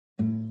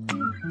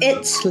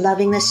It's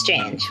Loving the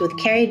Strange with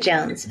Carrie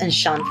Jones and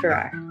Sean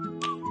Farrar.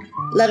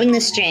 Loving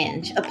the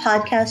Strange, a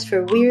podcast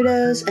for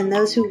weirdos and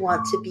those who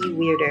want to be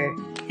weirder.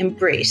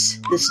 Embrace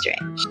the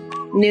strange.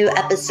 New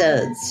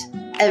episodes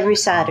every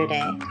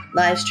Saturday,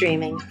 live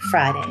streaming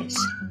Fridays.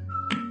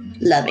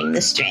 Loving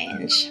the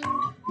Strange.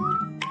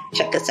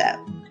 Check us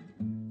out.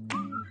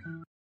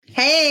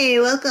 Hey,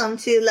 welcome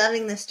to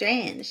Loving the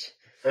Strange.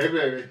 Hey,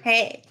 baby.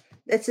 Hey,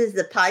 this is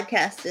the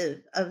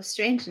podcast of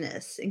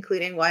strangeness,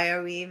 including why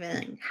are we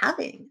even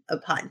having a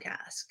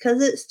podcast?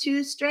 Because it's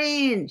too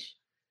strange.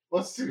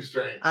 What's too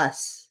strange?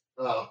 Us.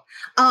 Oh.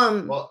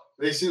 Well,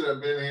 they should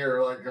have been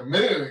here like a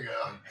minute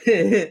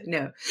ago.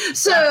 No.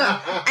 So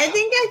I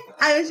think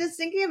I was just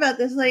thinking about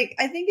this. Like,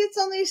 I think it's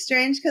only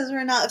strange because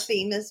we're not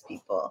famous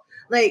people.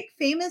 Like,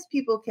 famous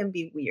people can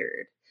be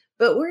weird,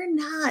 but we're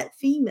not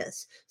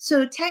famous.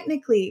 So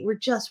technically, we're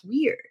just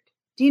weird.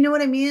 Do you know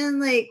what I mean?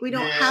 Like, we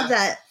don't have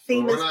that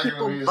famous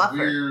people be buffer. As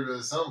weird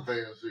as some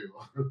famous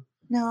people.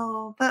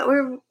 No, but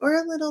we're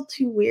a little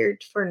too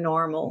weird for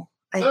normal,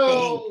 I think.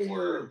 No,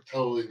 we're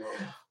totally normal.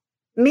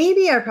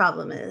 Maybe our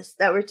problem is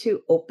that we're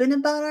too open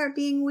about our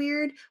being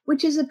weird,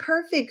 which is a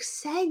perfect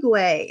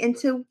segue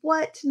into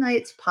what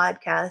tonight's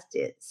podcast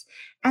is.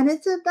 And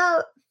it's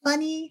about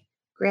funny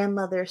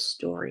grandmother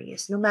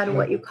stories, no matter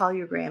what you call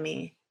your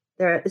Grammy.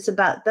 It's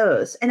about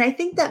those. And I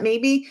think that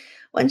maybe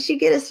once you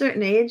get a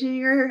certain age and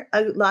you're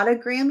a lot of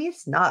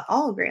Grammys, not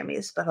all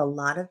Grammys, but a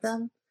lot of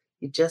them,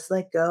 you just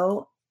let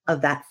go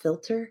of that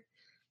filter.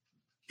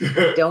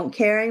 Don't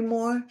care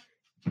anymore.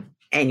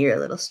 And you're a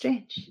little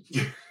strange.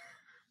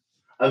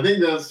 I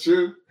think that's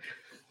true.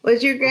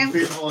 Was your grandma?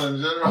 People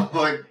in general,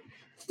 like,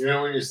 you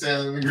know, when you're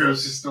standing in the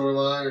grocery store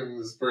line and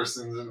this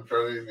person's in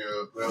front of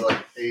you, they're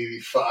like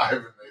 85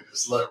 and they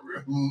just let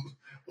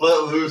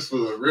loose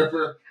with a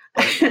ripper.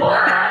 Like,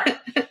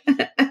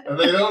 and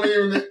they don't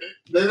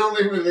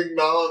even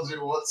acknowledge it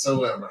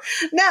whatsoever.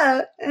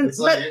 No, it's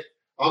like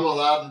I'm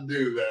allowed to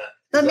do that.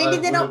 But maybe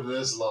they don't.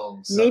 This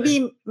long.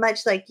 Maybe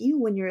much like you,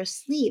 when you're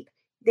asleep,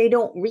 they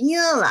don't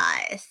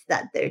realize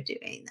that they're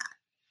doing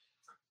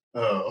that.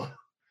 Oh,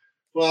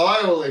 well, I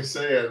only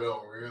say I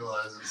don't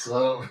realize it, so I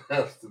don't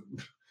have to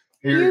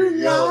hear you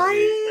yell at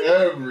me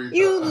every time.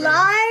 You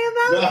lie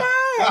about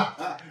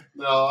that?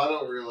 No, I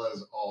don't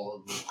realize all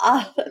of it.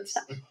 All the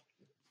time.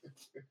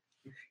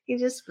 He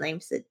just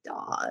blames the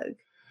dog.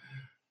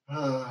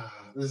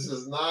 This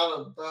is not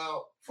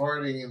about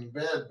farting in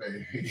bed,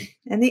 baby.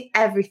 And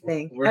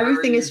everything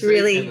is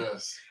really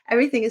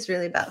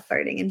about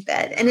farting in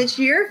bed. And it's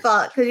your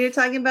fault because you're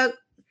talking about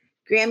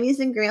Grammys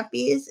and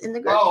Grampies in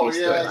the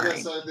grocery store line. I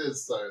guess I did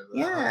start that.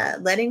 Yeah,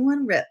 letting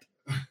one rip.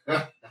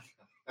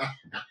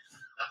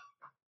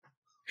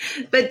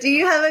 But do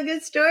you have a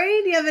good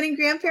story? Do you have any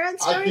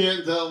grandparents' stories? I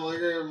can't tell my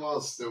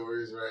grandma's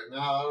stories right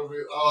now.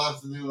 I'll have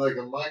to do like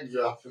a mic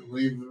drop and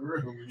leave the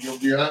room, and you'll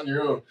be on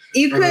your own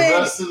the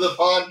rest of the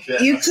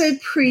podcast. You could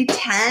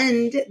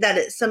pretend that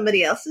it's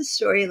somebody else's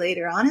story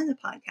later on in the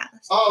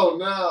podcast. Oh,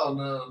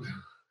 no.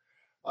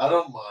 I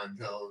don't mind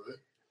telling it.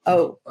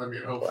 Oh. I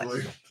mean,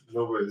 hopefully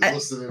nobody's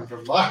listening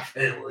from my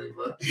family,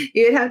 but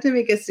you'd have to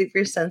make a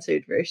super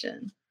censored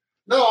version.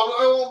 No,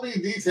 I won't be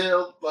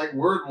detailed, like,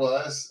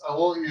 word-wise. I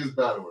won't use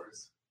bad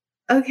words.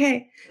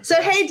 Okay. So,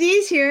 hey,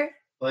 Dee's here.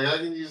 Like, I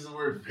can use the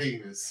word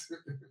penis.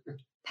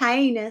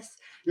 Penis.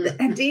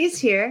 Dee's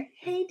here.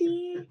 Hey,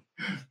 Dee.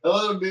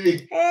 Hello,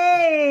 Dee.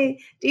 Hey.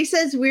 Dee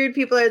says weird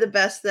people are the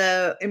best,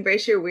 though.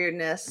 Embrace your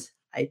weirdness.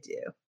 I do.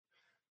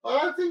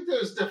 Well, I think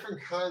there's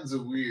different kinds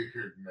of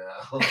weird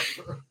now.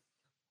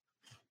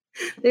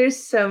 There's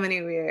so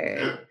many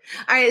weird.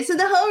 All right. So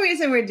the whole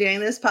reason we're doing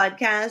this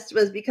podcast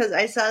was because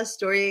I saw a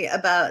story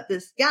about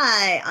this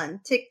guy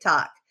on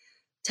TikTok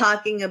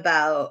talking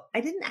about, I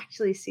didn't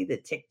actually see the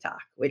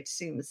TikTok, which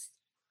seems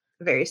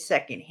very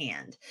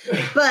secondhand,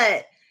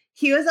 but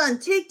he was on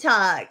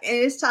TikTok and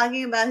he was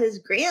talking about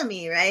his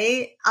Grammy,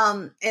 right?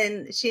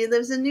 And she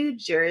lives in New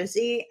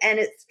Jersey and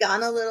it's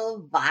gone a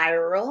little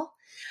viral.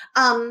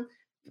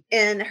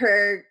 And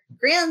her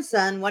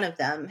grandson, one of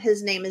them,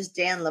 his name is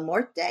Dan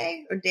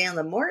Lamorte or Dan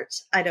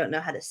Lamort. I don't know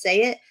how to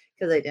say it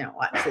because I didn't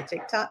watch the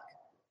TikTok.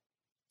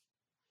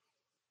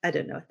 I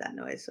don't know what that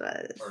noise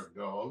was. Or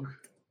dog.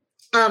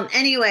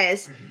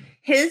 Anyways,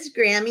 his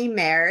Grammy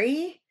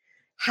Mary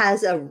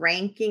has a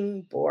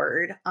ranking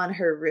board on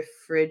her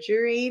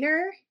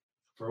refrigerator.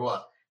 For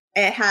what?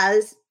 It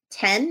has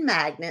 10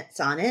 magnets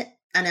on it,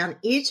 and on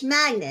each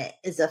magnet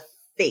is a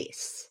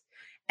face.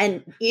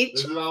 And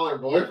Is it all her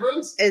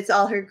boyfriends? It's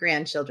all her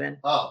grandchildren.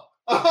 Oh.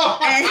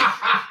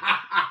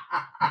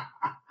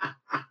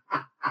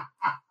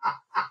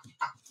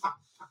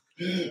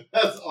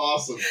 That's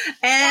awesome.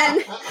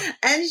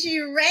 And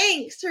she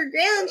ranks her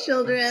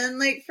grandchildren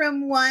like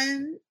from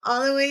 1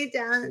 all the way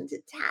down to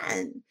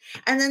 10.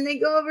 And then they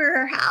go over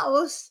her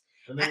house.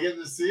 And they get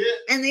to see it?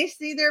 And they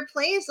see their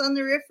place on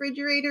the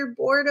refrigerator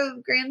board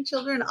of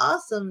grandchildren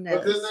awesomeness.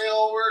 But then they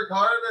all work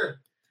harder.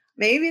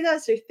 Maybe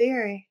that's her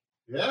theory.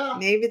 Yeah.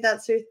 Maybe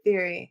that's her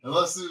theory.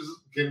 Unless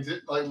there's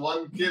like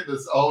one kid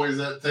that's always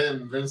at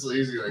 10, eventually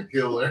he's gonna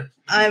kill her.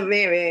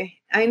 Maybe.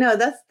 I know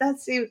that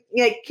seems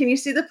like. Can you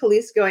see the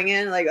police going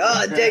in like,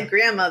 oh, dead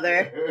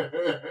grandmother?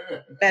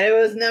 Bet it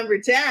was number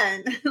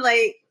 10.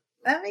 Like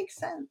that makes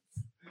sense.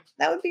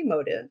 That would be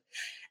motive.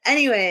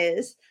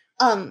 Anyways,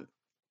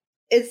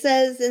 it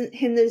says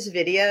in this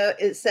video,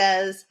 it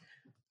says,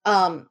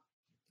 I'm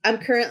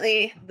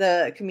currently,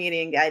 the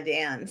comedian guy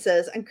Dan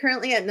says, I'm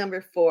currently at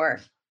number 4.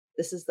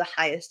 This is the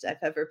highest I've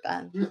ever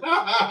been.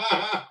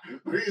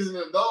 He's an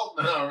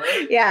adult now,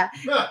 right? Yeah.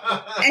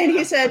 And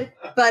he said,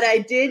 but I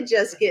did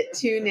just get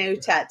 2 new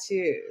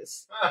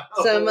tattoos.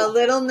 So I'm a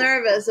little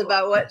nervous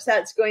about what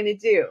that's going to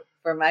do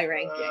for my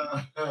ranking.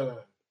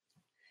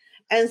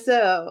 And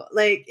so,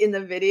 like, in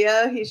the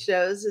video, he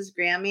shows his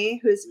Grammy,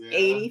 who's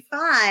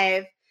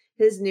 85,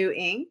 his new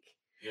ink.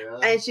 Yeah.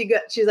 And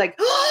she's like,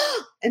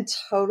 oh, and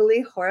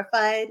totally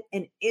horrified.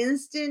 And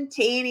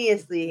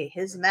instantaneously,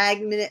 his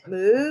magnet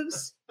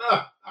moves.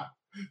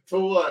 To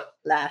what?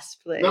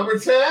 Last place. Number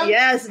 10?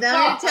 Yes,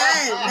 number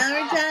 10.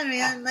 Number 10,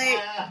 man. Like,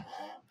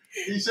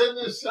 he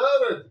shouldn't have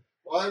shouted.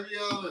 Why be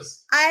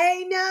honest?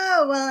 I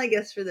know. Well, I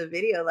guess for the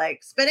video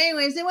likes. But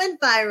anyways, it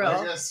went viral.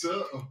 I guess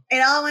so.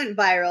 It all went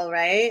viral,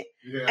 right?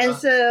 Yeah. And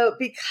so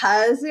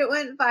because it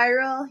went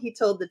viral, he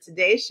told the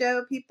Today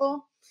Show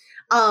people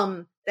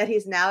that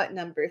he's now at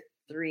number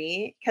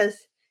 3 because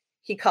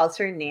he calls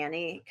her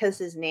nanny because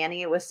his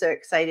nanny was so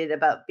excited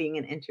about being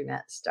an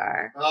internet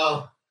star.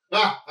 Oh.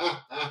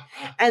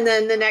 And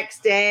then the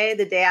next day,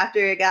 the day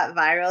after it got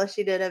viral,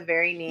 she did a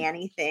very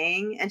nanny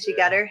thing and she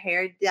got her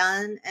hair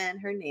done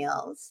and her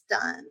nails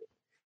done.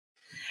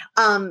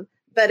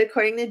 But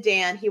according to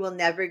Dan, he will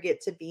never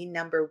get to be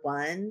number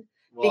 1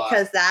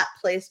 because that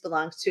place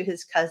belongs to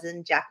his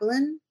cousin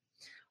Jacqueline,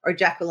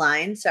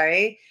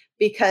 sorry,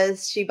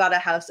 because she bought a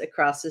house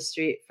across the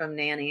street from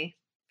Nanny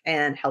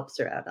and helps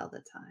her out all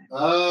the time.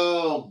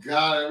 Oh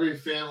God! Every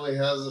family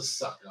has a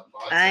suck up.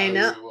 I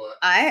know.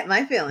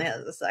 My family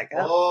has a suck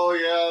up. Oh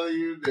yeah,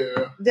 you do.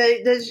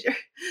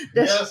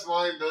 Does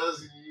mine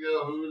does, and you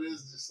know who it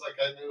is, just like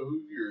I know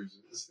who yours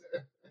is.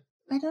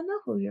 I don't know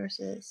who yours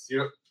is.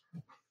 Yep.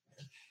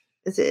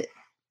 Is it?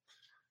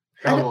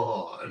 Come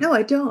on. No,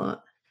 I don't.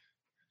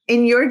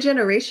 In your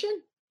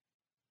generation?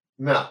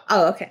 No.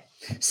 Oh, okay.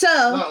 So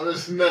no,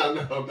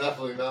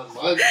 definitely not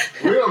mine.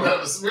 We don't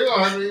have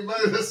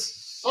anybody to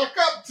suck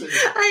up to.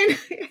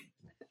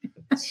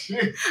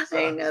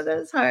 I know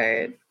that's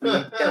hard.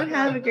 Don't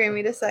have a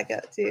Grammy to suck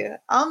up to.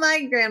 All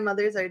my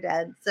grandmothers are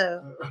dead.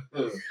 So,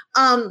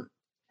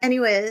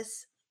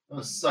 anyways,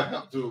 I'm suck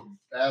up to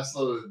an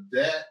assload of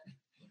debt.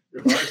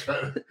 If I try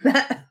to.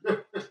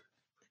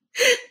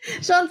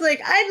 Sean's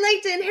like, I'd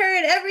like to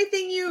inherit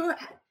everything you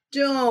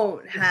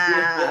don't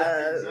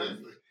have.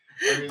 Exactly.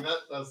 I mean,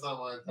 that's not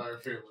my entire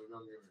family.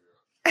 Don't get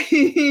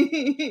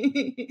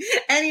me wrong.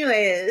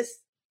 Anyways,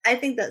 I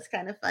think that's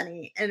kind of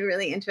funny and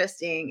really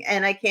interesting.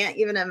 And I can't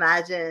even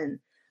imagine,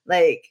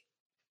 like,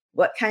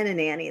 what kind of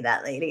nanny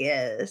that lady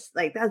is.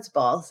 Like, that's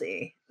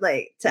ballsy.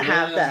 Like, to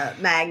have the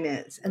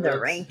magnets and the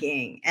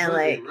ranking. And,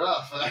 like,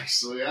 rough,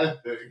 actually, I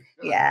think.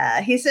 Yeah.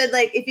 He said,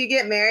 like, if you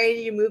get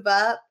married, you move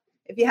up.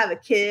 If you have a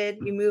kid,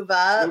 you move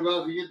up. What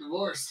about if you get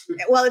divorced?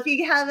 Well, if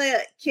you have a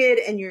kid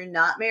and you're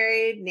not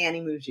married,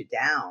 nanny moves you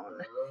down,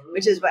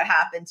 which is what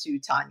happened to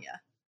Tanya.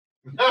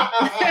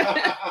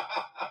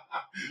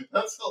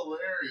 That's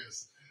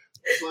hilarious.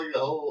 It's like a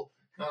whole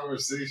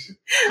conversation.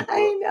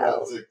 I know.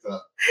 On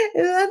TikTok.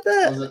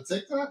 Was it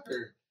TikTok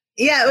or?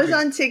 Yeah, it was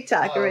on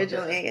TikTok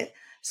originally. Okay.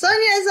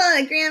 Sonia's on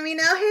a Grammy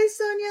now. Hey,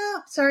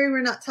 Sonia. Sorry,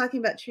 we're not talking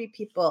about tree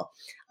people.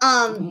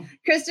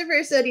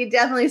 Christopher said he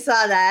definitely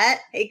saw that.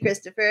 Hey,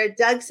 Christopher.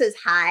 Doug says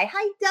hi.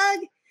 Hi,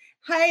 Doug.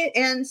 Hi.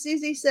 And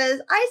Susie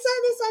says, I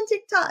saw this on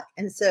TikTok.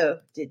 And so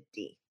did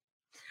Dee.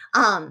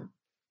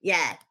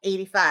 Yeah,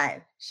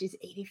 85. She's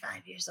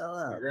 85 years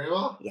old. Your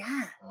grandma?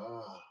 Yeah.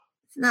 Oh.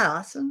 Isn't that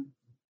awesome?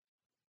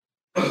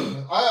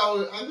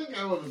 I think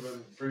I would have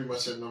been pretty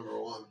much at number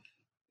 1.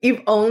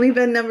 You've only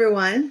been number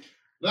 1?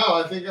 No,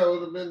 I think I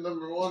would have been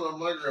number 1 on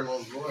my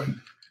grandma's board.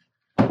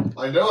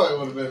 I know I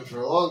would have been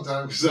for a long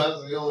time because I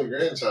was the only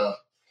grandchild.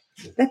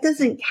 That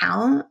doesn't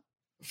count.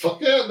 Fuck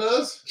yeah, it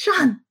does.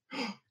 Sean.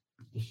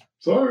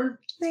 Sorry.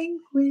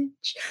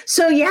 Language.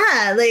 So yeah,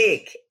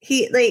 I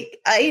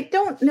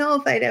don't know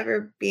if I'd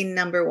ever be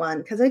number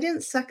 1 because I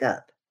didn't suck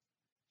up.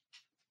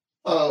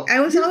 Oh, I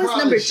was always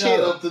number 2.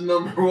 Shot up to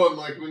number 1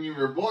 like when you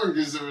were born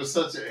because there was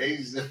such an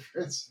age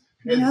difference.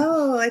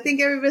 No, I think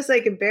everybody's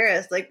like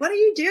embarrassed. Like, what are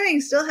you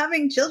doing? Still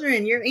having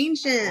children? You're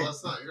ancient. Well,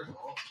 that's not your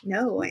fault.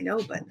 No, I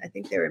know, but I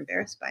think they were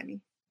embarrassed by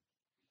me.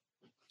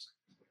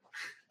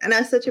 And I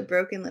was such a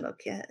broken little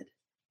kid.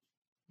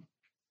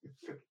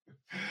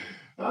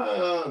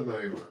 No, you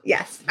weren't.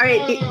 Yes. All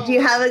right. Do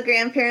you have a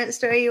grandparent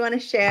story you want to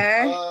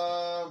share?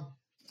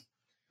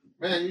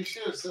 Man, you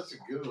shared such a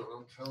good one.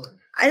 I'm telling you.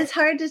 It's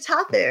hard to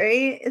top it,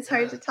 right? It's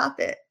hard to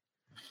top it.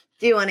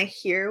 Do you want to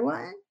hear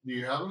one? Do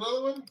you have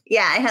another one?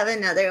 Yeah, I have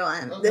another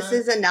one. Okay. This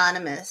is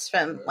anonymous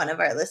from one of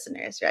our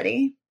listeners.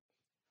 Ready?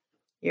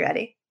 You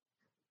ready?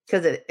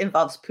 because it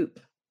involves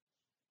poop.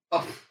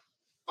 Oh,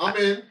 I'm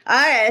in. All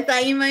right, I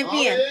thought you might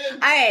be in. All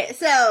right,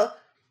 so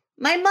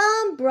my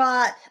mom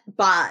brought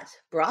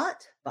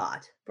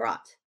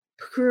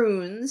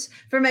prunes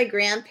for my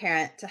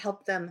grandparent to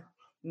help them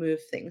move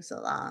things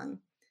along.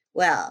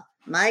 Well,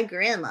 my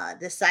grandma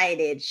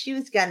decided she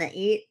was gonna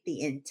eat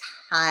the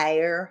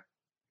entire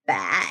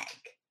bag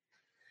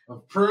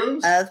Of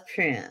prunes? of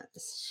prunes.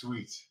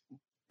 Sweet.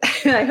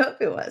 I hope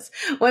it was.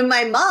 When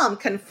my mom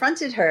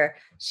confronted her,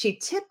 she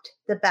tipped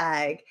the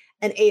bag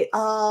and ate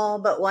all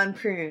but one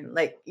prune.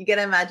 Like, you can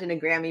imagine a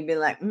Grammy being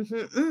like, I'm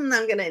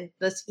going to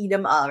just eat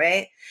them all,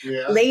 right?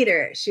 Yeah.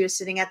 Later, she was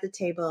sitting at the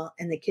table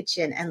in the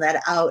kitchen and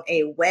let out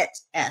a wet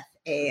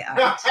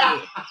F-A-R-T.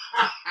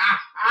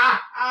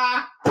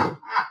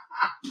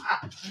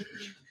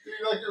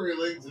 Dude, I can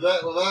relate to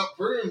that without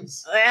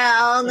prunes. Yeah,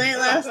 all night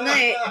last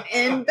night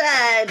in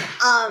bed.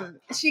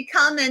 She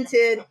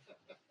commented,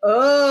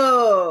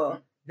 "Oh,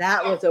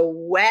 that was a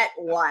wet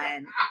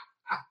one."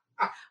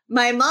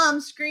 My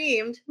mom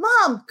screamed,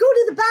 "Mom, go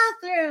to the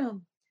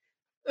bathroom."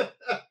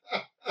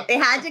 They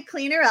had to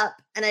clean her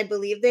up, and I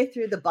believe they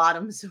threw the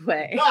bottoms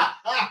away.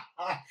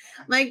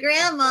 My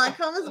grandma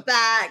comes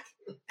back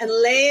and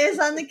lays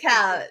on the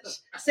couch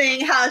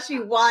saying how she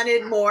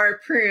wanted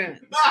more prunes.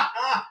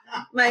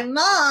 My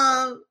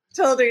mom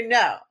told her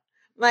no.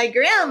 My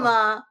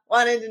grandma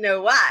wanted to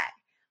know why.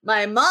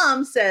 My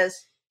mom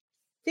says,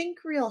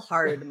 "Think real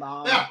hard,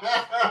 Mom.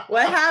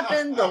 What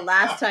happened the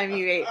last time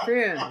you ate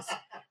prunes?"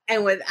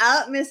 And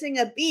without missing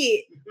a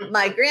beat,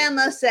 my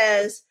grandma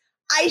says,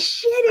 "I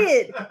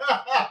shitted."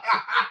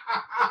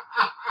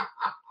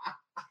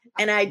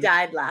 And I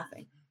died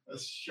laughing.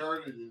 That's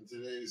sharded in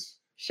today's.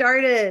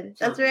 Sharded.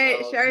 That's right.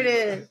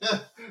 Sharded.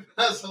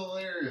 That's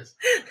hilarious.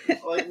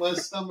 Like, my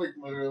stomach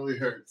literally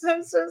hurts.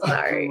 I'm so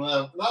sorry.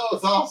 No,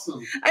 it's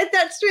awesome. I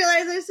just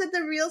realized I said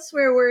the real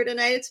swear word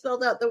and I had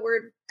spelled out the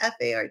word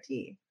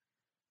F-A-R-T.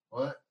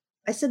 What?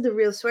 I said the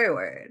real swear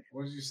word.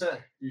 What did you say?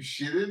 You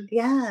shitted?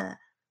 Yeah.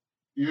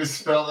 You just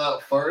spelled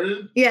out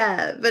farted?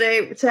 Yeah, but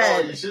I said.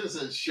 Oh, you should have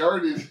said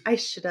sharded. I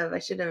should have.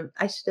 Either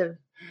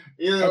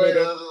way,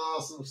 that's an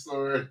awesome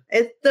story.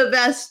 It's the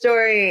best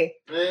story.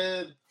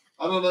 Man,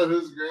 I don't know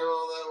whose grandma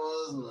that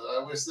was, but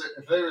I wish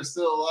if they were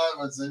still alive,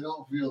 I'd say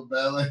don't feel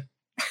badly.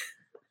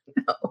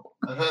 No.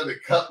 I've had to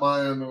cut my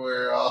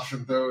underwear off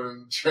and throw it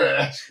in the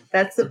trash.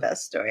 That's the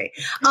best story.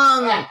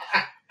 I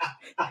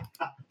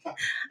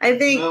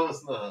think No,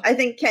 it's not. I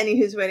think Kenny,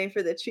 who's waiting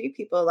for the Tree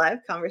People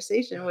live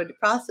conversation, would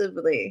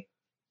possibly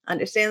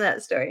understand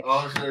that story. Oh,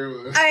 I'm sure it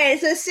would. All right,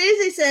 so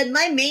Susie said,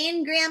 my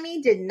main Grammy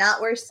did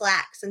not wear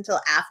slacks until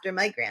after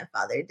my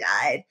grandfather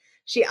died.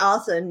 She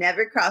also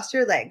never crossed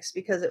her legs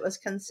because it was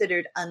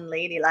considered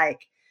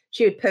unladylike.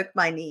 She would poke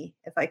my knee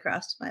if I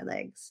crossed my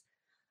legs.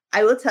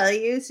 I will tell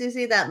you,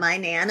 Susie, that my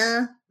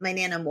Nana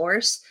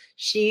Morse,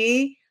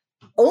 she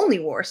only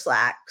wore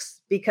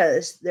slacks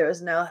because there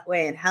was no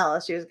way in hell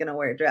she was going to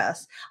wear a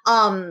dress.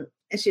 And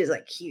she was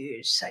like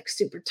huge, like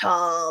super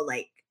tall,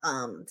 like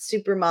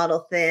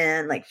supermodel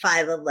thin, like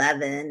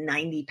 5'11",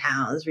 90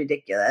 pounds,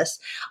 ridiculous.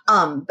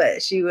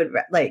 But she would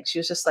she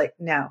was just like,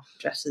 no,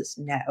 dresses,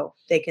 no,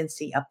 they can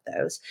see up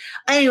those.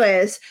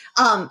 Anyways,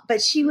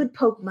 but she would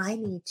poke my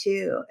knee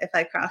too if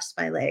I crossed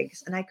my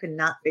legs, and I could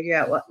not figure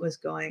out what was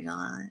going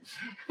on.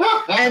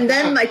 And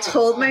then I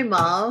told my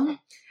mom,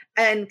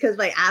 and because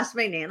I asked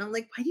my Nana, I'm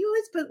like, why do you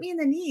always poke me in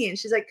the knee? And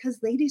she's like,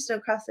 because ladies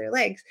don't cross their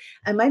legs.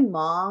 And my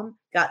mom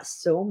got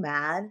so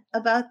mad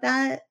about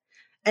that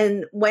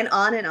and went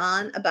on and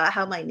on about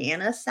how my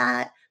Nana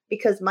sat,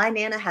 because my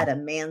Nana had a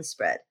man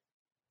spread.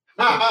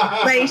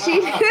 Like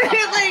she,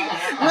 like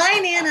my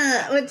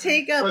Nana would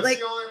take up but like.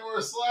 She only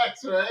wore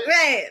slacks, right?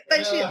 Right,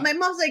 but my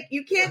mom's like,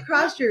 you can't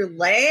cross your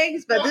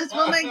legs, but this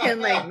woman can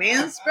like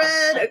man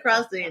spread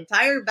across the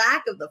entire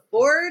back of the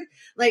Ford.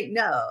 Like,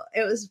 no,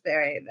 it was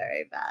very,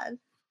 very bad.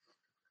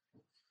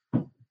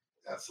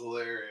 That's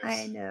hilarious.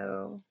 I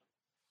know.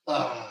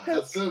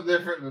 That's so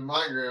different than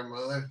my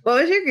grandmother.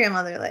 What was your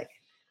grandmother like?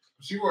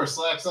 She wore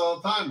slacks all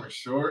the time, or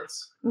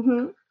shorts.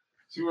 Mm-hmm.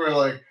 She wore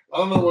like, I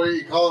don't know what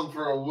you call them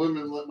for a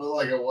woman, but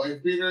like a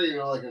wife beater, you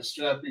know, like a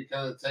strappy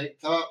kind of tank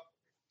top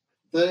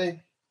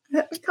thing.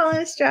 We call it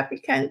a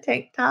strappy kind of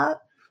tank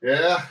top.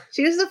 Yeah.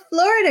 She was a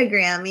Florida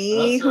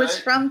Grammy who was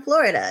from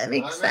Florida. It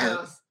makes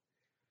sense.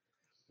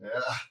 Yeah.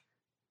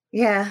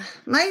 Yeah.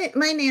 My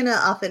Nana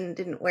often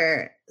didn't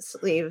wear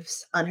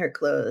sleeves on her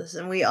clothes,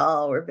 and we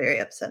all were very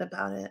upset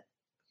about it.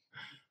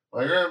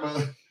 My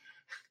grandmother,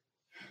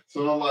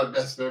 some of my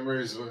best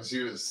memories when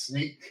she was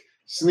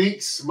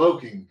sneak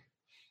smoking.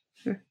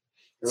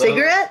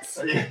 Cigarettes?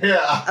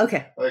 Yeah.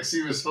 Okay. Like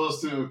she was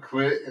supposed to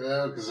quit, you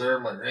know, because her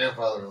and my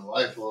grandfather were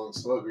lifelong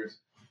smokers.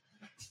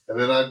 And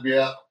then I'd be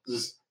out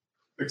just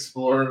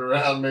exploring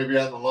around, maybe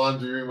out in the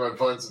laundry room. I'd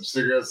find some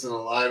cigarettes in a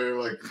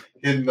lighter, like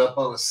hidden up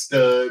on a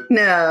stud.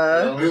 No.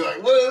 And I'd be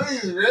like, what are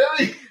these,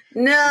 really?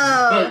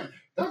 No. Like,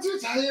 don't you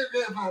tell your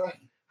grandfather,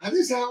 I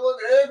just have one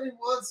every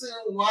once in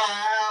a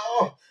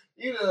while,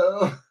 you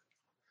know.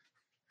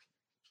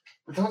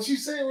 But don't you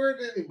say a word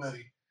to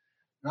anybody.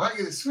 Now I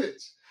get a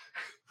switch.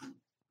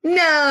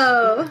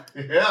 No.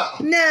 Yeah.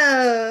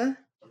 No.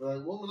 I'd be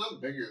like, woman, I'm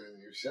bigger than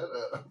you. Shut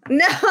up.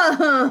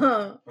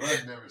 No. But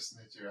I'd never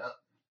snitch her out.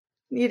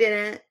 You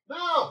didn't.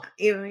 No.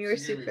 Even when you were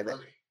She gave me super little.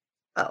 money.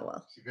 Oh,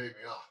 well. She paid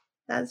me off.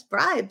 That's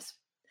bribes.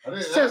 I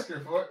didn't So- ask her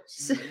for it.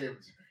 She so- gave it to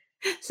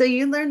me. So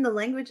you learned the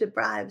language of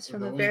bribes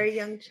from a With a very wink.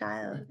 young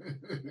child.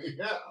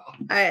 Yeah. All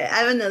right, I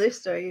have another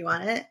story. You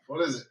want it? What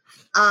is it?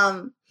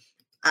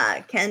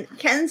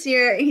 Ken's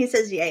here. He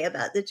says yay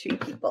about the tree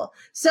people.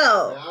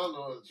 So I don't know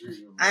what the tree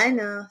is. I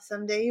know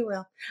someday you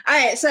will. All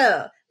right,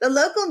 so the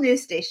local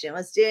news station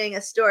was doing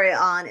a story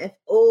on if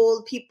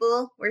old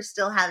people were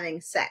still having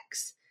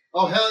sex.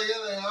 Oh, hell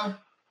yeah, they are.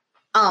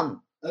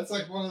 Um, That's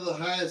like one of the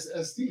highest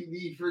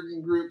STD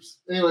freaking groups.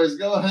 Anyways,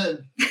 go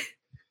ahead.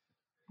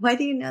 why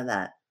do you know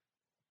that?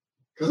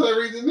 Because I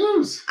read the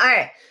news. All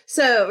right,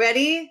 so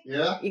ready?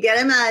 Yeah? You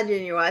gotta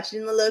imagine you're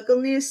watching the local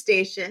news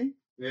station.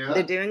 Yeah?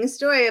 They're doing a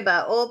story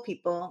about old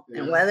people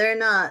and Yeah. whether or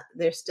not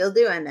they're still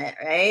doing it,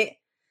 right?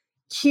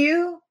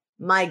 Cue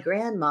my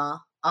grandma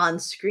on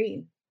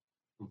screen.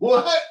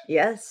 What?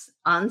 Yes,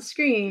 on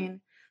screen,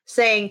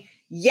 saying,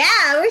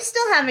 yeah, we're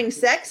still having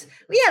sex.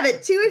 We have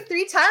it 2 or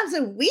 3 times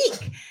a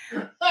week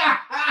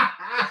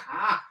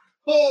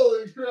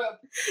Holy crap.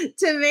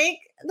 to make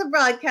the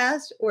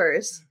broadcast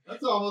worse.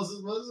 That's almost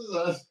as much as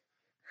us.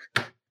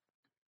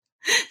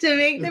 To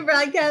make the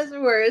broadcast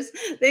worse,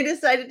 they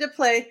decided to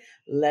play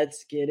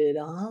Let's Get It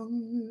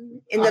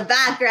On in the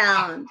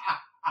background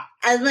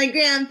as my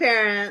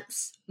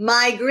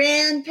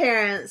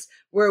grandparents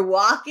were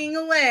walking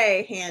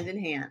away hand in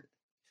hand.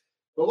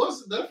 But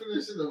what's the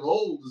definition of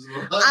old? Is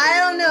what I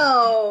don't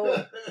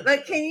know.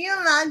 But can you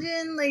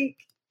imagine, like,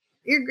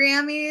 your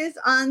Grammys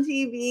on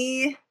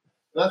TV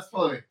That's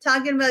funny.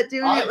 talking about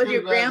doing it with could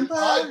your imagine- grandpa?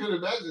 I could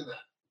imagine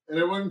that. And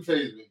it wouldn't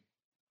faze me.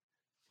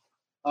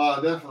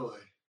 Definitely.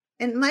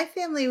 In my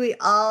family, we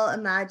all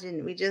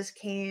imagined we just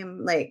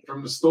came, like,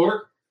 From the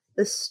store?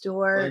 the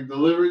store, Like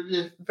delivered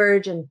you?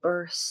 virgin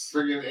births,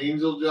 Friggin'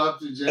 angel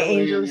dropped you gently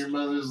Angels. in your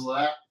mother's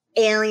lap?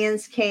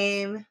 aliens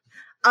came.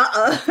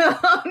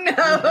 Oh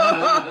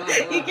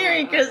no! You can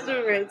read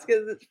Christopher's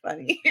because it's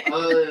funny.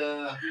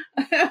 Oh,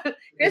 yeah.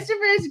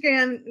 Christopher's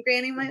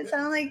granny might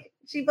sound like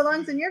she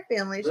belongs in your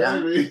family,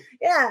 Sean. Maybe.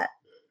 Yeah,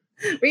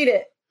 read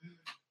it.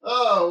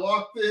 Oh, I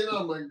walked in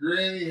on my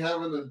granny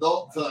having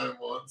adult time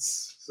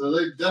once. So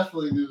they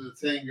definitely do the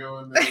tango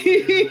in there.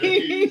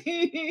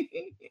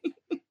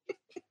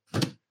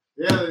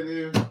 Yeah, they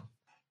do.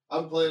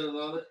 I'm planning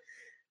on it.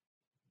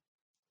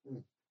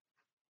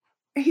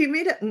 He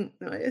made a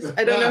noise.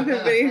 I don't know if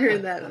anybody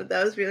heard that, but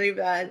that was really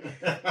bad.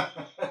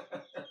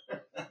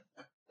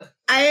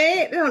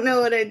 I don't know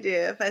what I'd do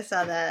if I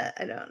saw that.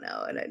 I don't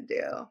know what I'd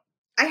do.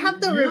 I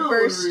have the You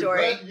reverse would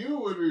story. You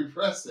would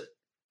repress it.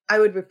 I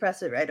would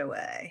repress it right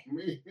away.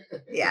 Me.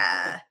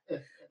 Yeah.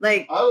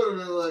 Like, I would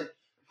have been like,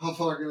 how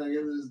far can I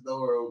get this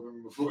door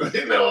open before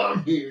they know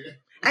I'm here?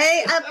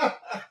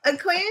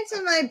 according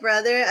to my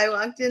brother, I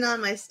walked in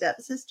on my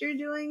stepsister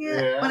doing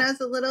it Yeah. when I was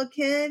a little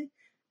kid.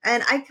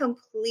 And I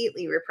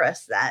completely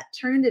repressed that,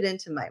 turned it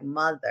into my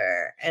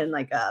mother and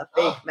like a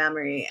fake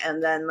memory,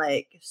 and then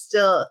like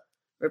still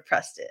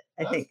repressed it,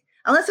 I think.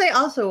 Unless I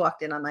also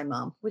walked in on my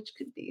mom, which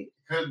could be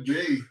Could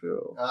be.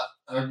 true.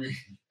 I mean,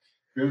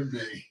 could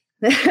be.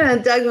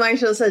 Doug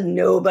Marshall said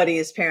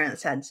nobody's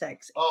parents had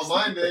sex. Oh,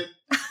 mine did.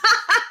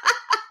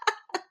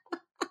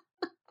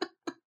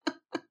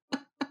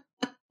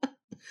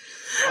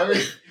 I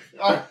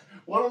mean,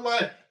 one of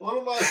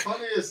my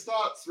funniest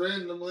thoughts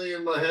randomly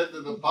in my head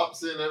that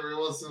pops in every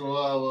once in a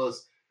while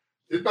was,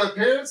 did my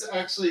parents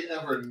actually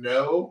ever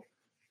know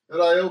that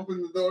I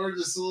opened the door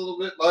just a little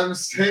bit by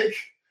mistake?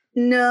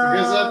 No.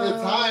 Because at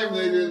the time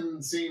they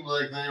didn't seem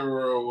like they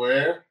were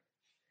aware.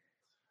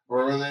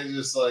 Or were they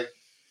just like,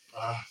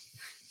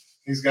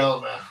 he's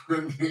gone now?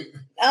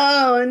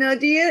 Oh no,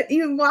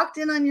 you walked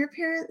in on your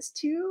parents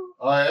too?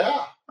 Oh,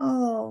 yeah.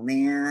 Oh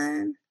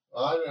man.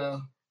 I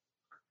know.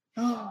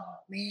 Oh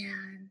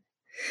man.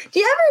 Do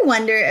you ever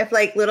wonder if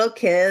like little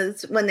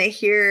kids, when they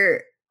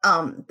hear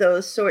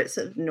those sorts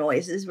of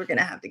noises, we're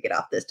gonna have to get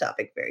off this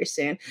topic very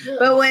soon. Yeah.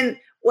 But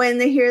when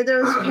they hear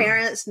those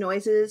parents'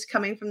 noises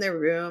coming from their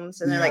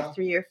rooms and they're Yeah. like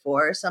 3 or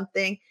 4 or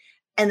something,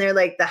 and they're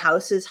like, the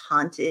house is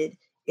haunted,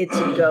 it's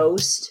a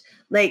ghost,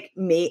 like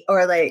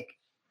or like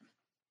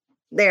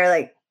they're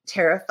like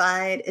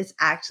terrified, it's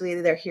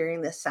actually they're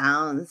hearing the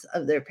sounds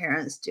of their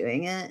parents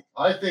doing it.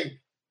 I think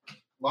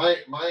my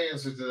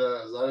answer to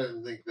that is I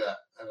didn't think that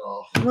at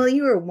all. Well,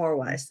 you were more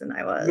wise than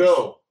I was.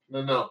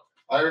 No.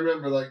 I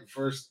remember like the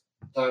first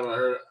time I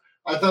heard it,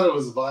 I thought it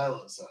was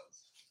violent sounds.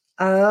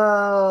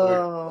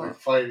 Oh. Like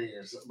fighting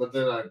or something. But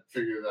then I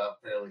figured it out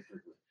fairly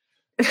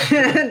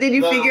quickly. Did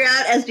you No. figure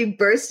out as you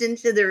burst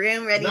into the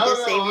room ready to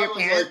save your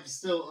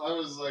parents? I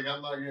was like,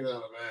 I'm not getting out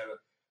of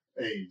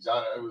bad age.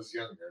 I was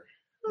younger.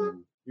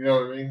 And, you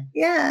know what I mean?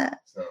 Yeah.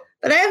 So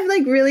But I have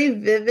like really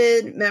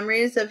vivid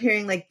memories of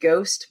hearing like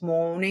ghost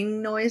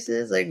moaning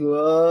noises, like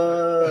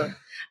whoa.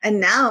 And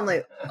now I'm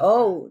like,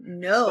 oh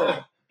no.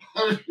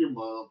 Your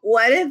mom.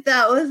 What if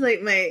that was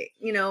like my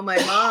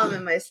mom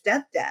and my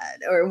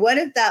stepdad? Or what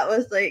if that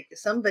was like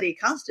somebody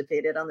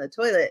constipated on the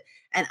toilet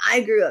and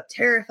I grew up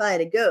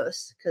terrified of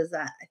ghosts because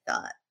I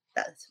thought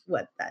that's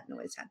what that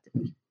noise had to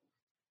be.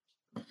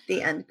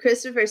 The end.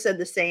 Christopher said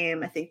the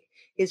same. I think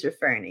he's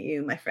referring to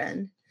you, my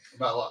friend.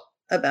 About what?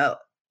 About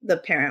the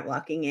parent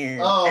walking in.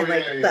 Oh, and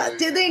like, yeah.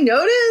 Did they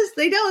notice?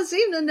 They don't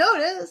seem to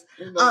notice.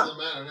 It doesn't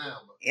matter now.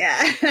 But.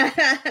 Yeah.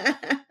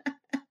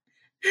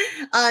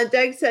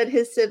 Doug said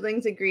his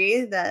siblings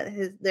agree that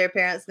their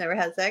parents never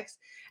had sex.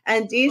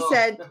 And Dee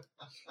said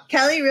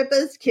Kelly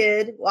Ripa's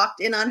kid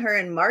walked in on her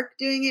and Mark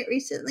doing it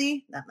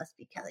recently. That must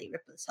be Kelly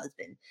Ripa's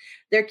husband.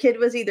 Their kid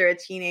was either a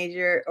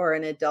teenager or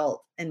an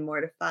adult and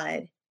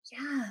mortified.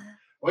 Yeah.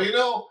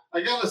 Well,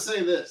 I gotta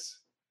say this.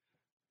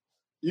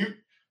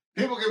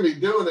 People can be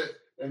doing it,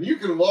 and you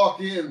can walk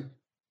in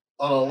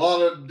on a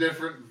lot of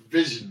different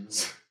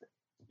visions.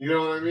 You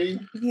know what I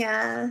mean?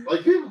 Yeah.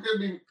 Like people could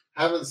be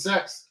having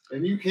sex,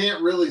 and you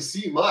can't really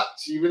see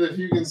much, even if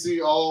you can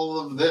see all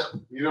of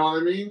them. You know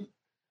what I mean?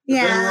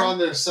 Yeah. If they were on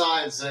their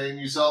side saying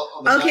you saw.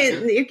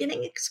 Okay, you're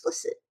getting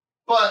explicit.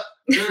 But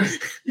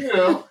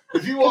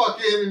if you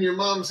walk in and your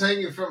mom's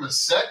hanging from a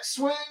sex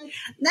swing,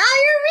 now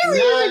you're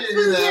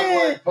gonna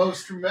have like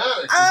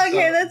post-traumatic.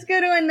 Okay, let's go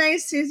to a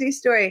nice Susie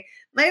story.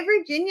 My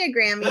Virginia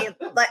Grammy,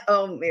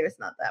 maybe it's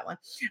not that one.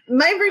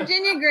 My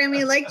Virginia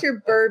Grammy liked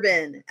her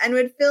bourbon and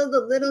would fill the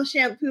little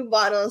shampoo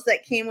bottles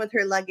that came with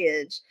her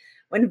luggage.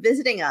 When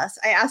visiting us,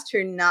 I asked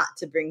her not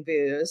to bring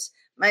booze.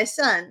 My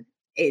son,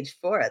 age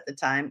 4 at the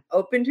time,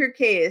 opened her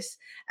case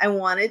and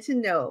wanted to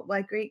know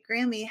why Great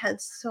Grammy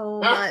had so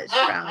much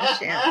brown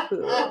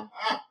shampoo.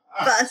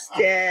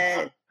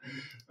 Busted.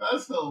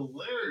 That's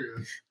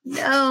hilarious.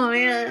 No,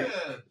 man.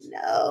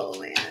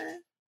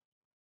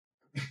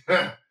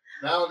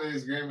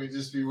 Nowadays, Grammy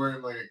just be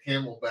wearing like a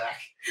Camelback.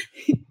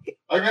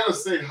 I gotta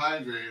stay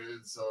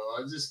hydrated, so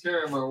I just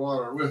carry my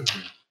water with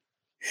me.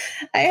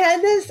 I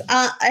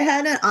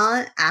had an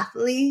aunt,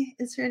 Athlete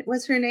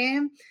was her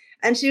name,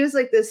 and she was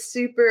like this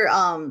super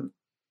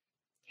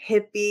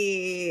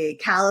hippie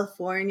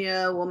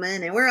California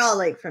woman, and we're all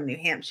like from New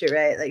Hampshire,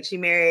 right? Like she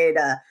married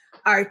a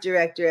art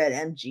director at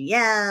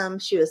MGM.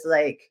 She was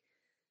like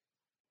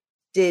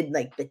did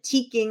like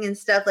batiking and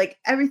stuff, like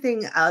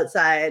everything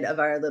outside of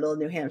our little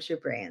New Hampshire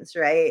brains,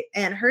 right?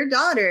 And her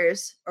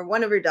daughters, or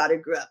one of her daughter,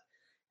 grew up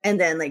and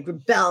then like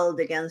rebelled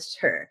against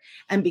her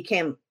and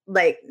became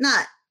like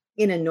not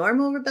in a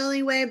normal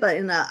rebelling way, but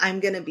in a I'm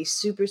gonna be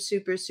super,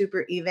 super,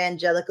 super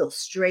evangelical,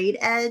 straight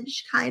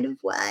edge kind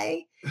of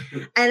way.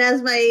 And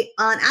as my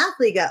aunt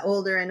Athlete got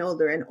older and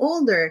older and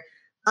older,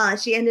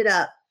 she ended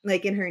up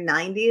like in her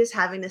 90s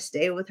having to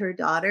stay with her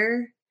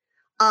daughter.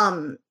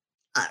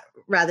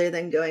 Rather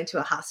than going to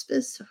a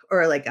hospice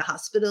or like a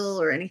hospital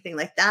or anything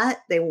like that,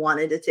 they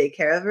wanted to take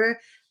care of her.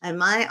 And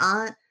my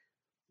aunt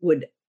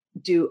would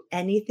do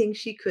anything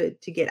she could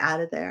to get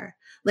out of there.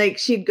 Like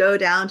she'd go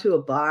down to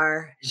a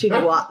bar, she'd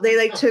walk, they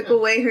like took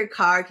away her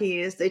car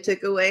keys, they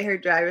took away her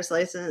driver's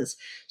license.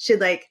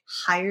 She'd like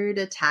hired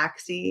a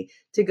taxi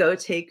to go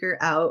take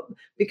her out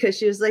because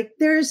she was like,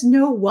 there's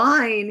no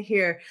wine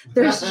here.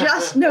 There's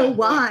just no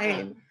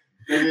wine.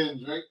 They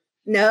didn't drink?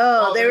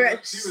 No, they were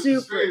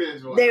super.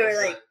 They were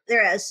like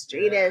they're as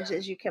straight edge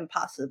as you can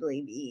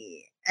possibly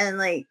be, and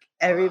like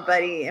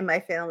everybody in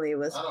my family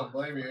was. I don't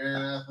blame you, you're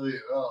an athlete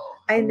at all.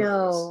 I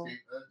know,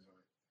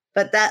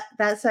 but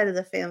that side of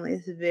the family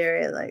is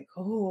very like,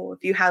 oh,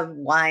 if you have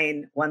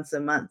wine once a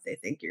month, they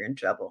think you're in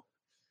trouble.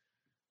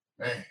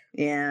 Man.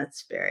 Yeah,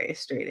 it's very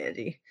straight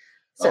edgy.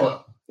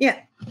 So yeah,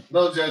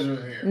 no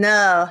judgment here.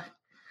 No.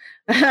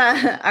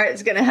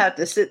 Art's gonna have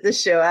to sit the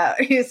show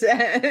out, he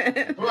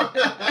said.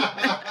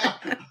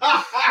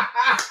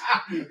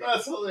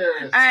 That's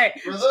hilarious. All right.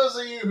 For those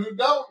of you who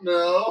don't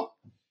know,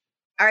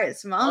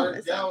 Art's mom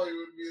Art Gowie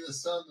would be the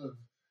son of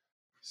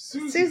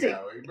Susie.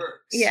 Gowie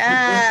Burks.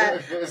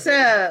 Yeah.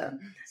 So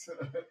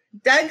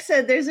Doug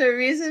said there's a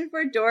reason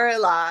for door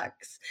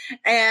locks.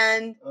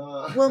 And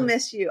we'll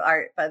miss you,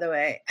 Art, by the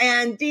way.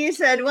 And Dee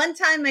said, one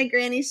time my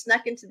granny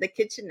snuck into the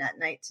kitchen at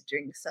night to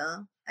drink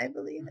some. I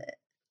believe it.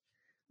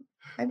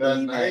 I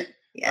believe it.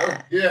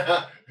 Yeah. Oh,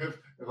 yeah.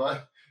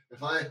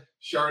 If I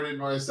sharted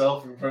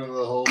myself in front of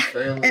the whole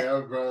family, I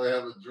would probably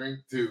have a drink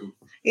too.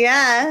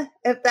 Yeah.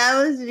 If that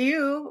was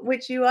you,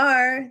 which you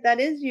are, that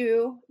is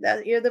you.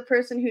 That you're the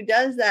person who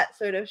does that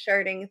sort of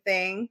sharting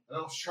thing. I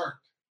don't shart.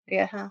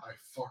 Yeah. I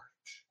fart.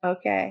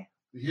 Okay.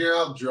 You hear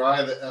how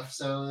dry the F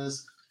sound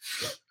is?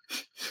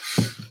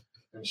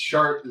 And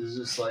shart is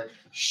just like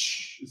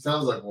shh. It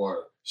sounds like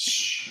water.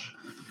 Shh.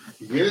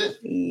 You get it?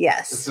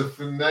 Yes. It's a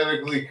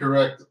phonetically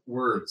correct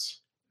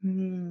words.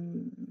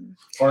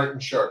 Fart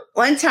and sharp.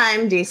 One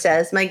time, Dee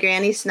says, my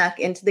granny snuck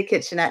into the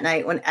kitchen at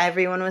night when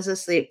everyone was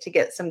asleep to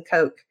get some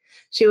Coke.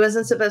 She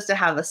wasn't supposed to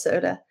have a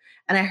soda,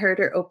 and I heard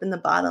her open the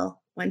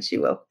bottle when she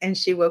woke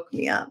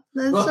me up.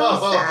 That's so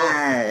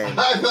sad.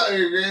 I thought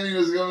your granny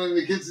was going in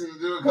the kitchen to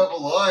do a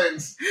couple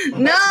lines.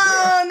 No.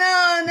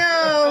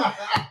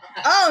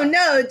 Oh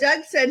no,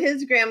 Doug said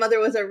his grandmother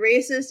was a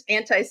racist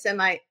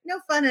anti-Semite. No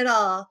fun at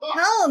all.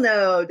 Hell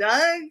no,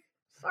 Doug.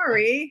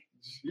 Sorry.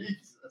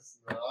 Jesus,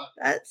 not.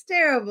 That's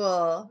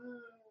terrible.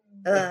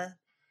 Dang,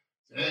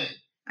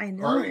 I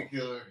know. party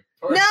killer.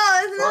 No,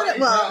 it's not. Party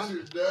Well,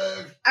 crasher,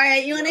 Doug. all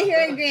right. You want to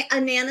hear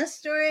a Nana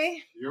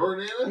story? Your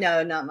Nana?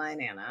 No, not my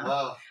Nana. Oh,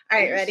 All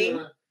right, ready?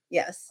 Sure?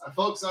 Yes.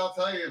 Folks, I'll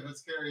tell you if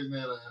it's Carrie's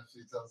Nana if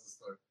she tells the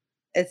story.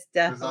 It's 'Cause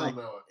definitely. I'll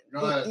know it.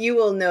 Go ahead. You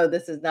will know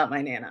this is not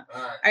my Nana.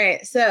 All right. All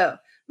right. So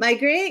my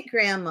great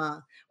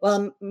grandma,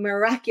 while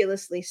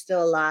miraculously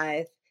still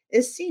alive,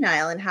 is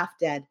senile and half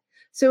dead.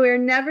 So we're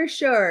never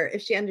sure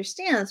if she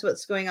understands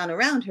what's going on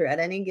around her at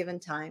any given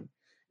time.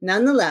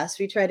 Nonetheless,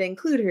 we try to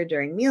include her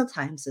during meal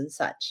times and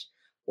such.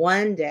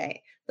 One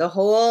day, the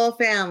whole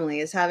family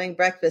is having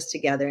breakfast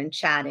together and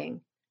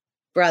chatting.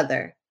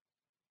 Brother,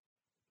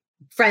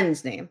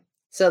 friend's name.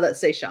 So let's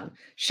say Sean.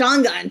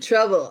 Sean got in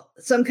trouble,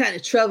 some kind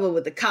of trouble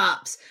with the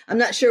cops. I'm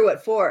not sure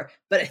what for,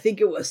 but I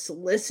think it was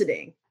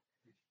soliciting.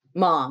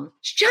 Mom,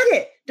 shut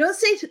it. Don't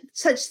say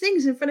such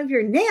things in front of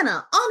your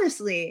Nana.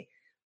 Honestly.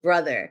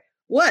 Brother,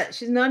 what?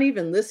 She's not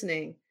even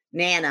listening.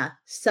 Nana,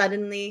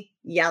 suddenly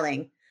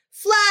yelling,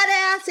 flat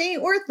ass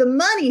ain't worth the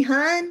money,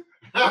 hun.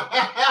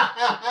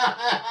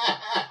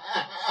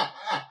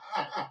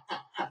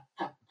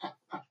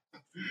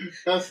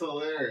 That's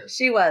hilarious.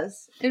 She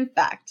was, in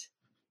fact,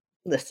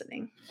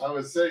 listening. I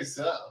would say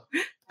so.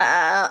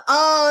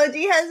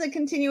 Dee has a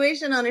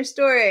continuation on her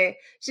story.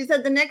 She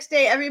said the next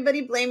day,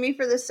 everybody blamed me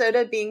for the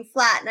soda being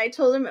flat, and I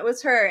told them it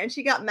was her, and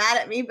she got mad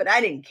at me, but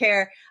I didn't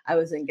care. I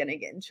wasn't going to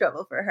get in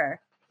trouble for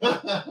her. I'm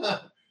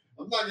not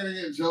going to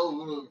get in trouble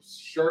with a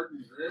shirt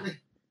and Grammy.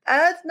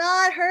 That's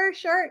not her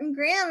shirt and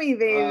Grammy,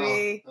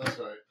 baby. Oh, that's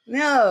right.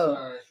 No.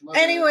 Sorry.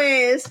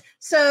 Anyways,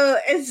 so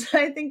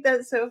I think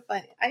that's so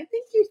funny. I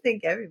think you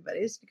think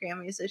everybody's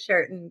Grammy is a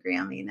shirt and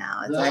Grammy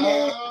now. Is that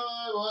it?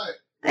 What?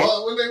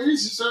 Well, when they reach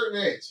a certain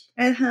age,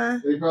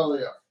 they probably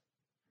are.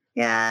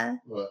 Yeah.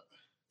 What?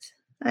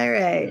 All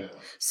right. Yeah.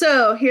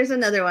 So here's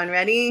another one.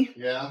 Ready?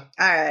 Yeah.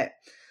 All right.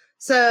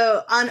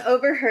 So on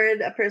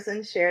Overheard, a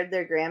person shared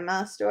their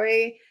grandma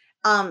story.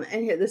 And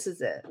here, this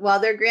is it. While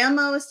their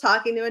grandma was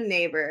talking to a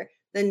neighbor,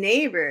 the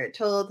neighbor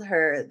told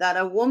her that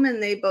a woman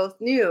they both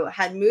knew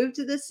had moved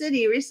to the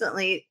city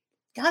recently.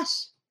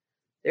 Gosh,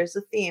 there's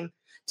a theme.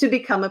 To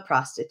become a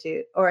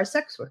prostitute or a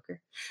sex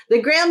worker.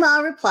 The grandma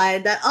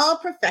replied that all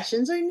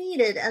professions are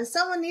needed and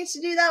someone needs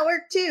to do that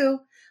work too.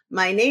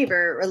 My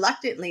neighbor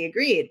reluctantly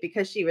agreed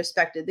because she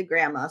respected the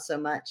grandma so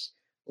much.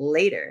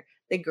 Later,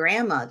 the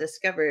grandma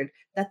discovered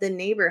that the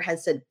neighbor had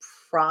said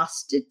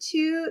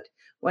prostitute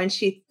when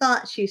she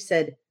thought she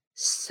said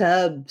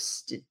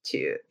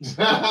substitute.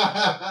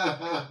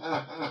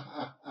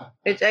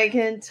 Which I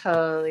can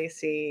totally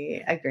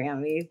see a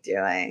Grammy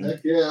doing.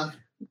 Heck yeah.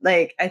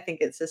 Like, I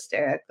think it's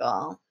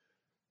hysterical.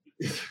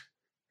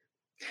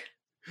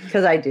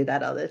 Because I do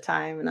that all the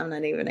time, and I'm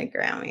not even a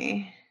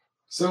Grammy.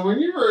 So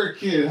when you were a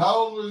kid, how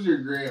old was your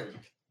Grammy?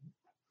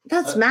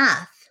 That's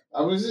math.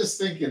 I was just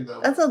thinking, though.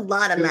 That's a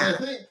lot of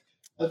math.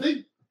 I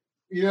think,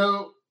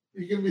 you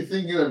can be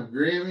thinking of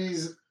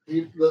Grammys,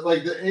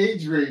 like the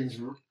age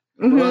range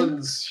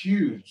runs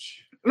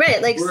huge.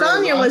 Right, like Whereas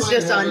Sonia was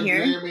just on a here.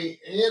 Grammy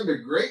and a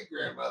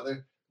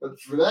great-grandmother. But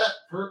for that,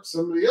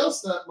 somebody else,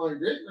 that my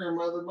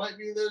great-grandmother might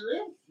be their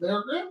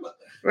grandmother.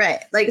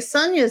 Right. Like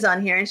Sonia's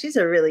on here, and she's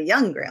a really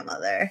young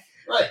grandmother.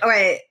 Right. All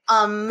right.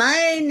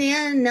 My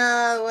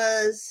Nana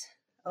was,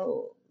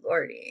 oh,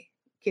 Lordy.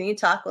 Can you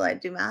talk while I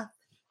do math?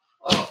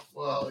 Oh,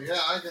 well, yeah,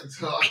 I can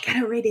talk. I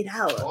gotta read it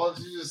out. Why don't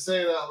you just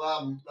say it out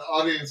loud? The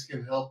audience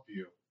can help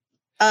you.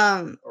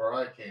 Or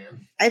I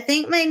can. I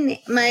think my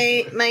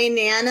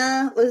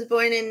Nana was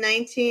born in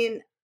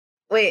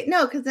Wait,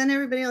 no, because then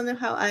everybody will know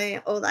how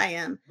old I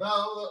am.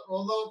 No,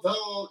 well, don't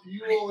tell.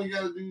 You only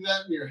got to do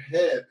that in your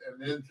head,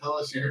 and then tell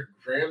us your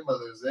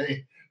grandmother's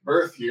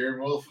birth year,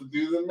 and we'll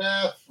do the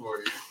math for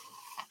you.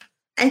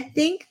 I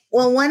think.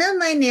 Well, one of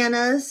my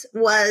nanas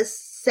was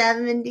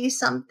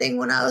 70-something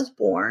when I was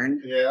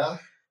born. Yeah.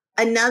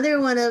 Another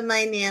one of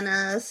my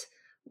nanas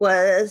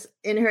was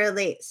in her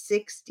late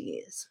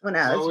 60s when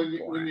I was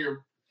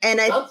born.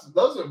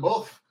 Those are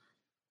both,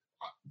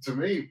 to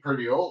me,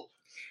 pretty old.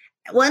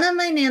 One of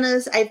my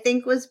nanas, I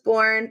think, was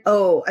born.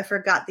 Oh, I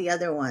forgot the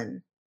other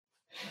one.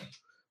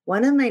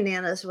 One of my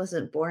nanas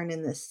wasn't born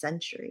in this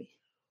century.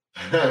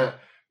 No,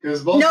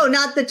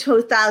 not the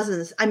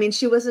 2000s. I mean,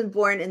 she wasn't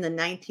born in the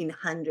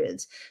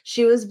 1900s.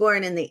 She was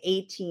born in the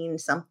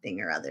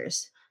 18-something or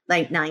others,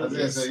 like 90s. I was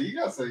gonna say, you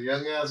got some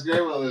young-ass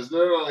grandmothers.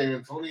 They're not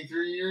even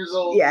 23 years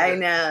old. Yeah, I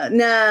know.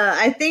 No,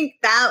 I think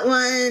that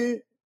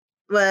one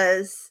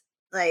was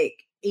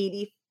like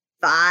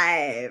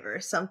 85 or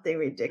something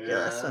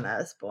ridiculous when I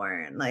was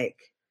born. Like,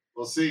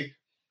 well, see,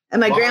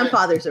 and my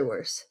grandfathers are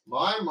worse.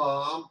 My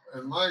mom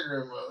and my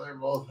grandmother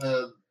both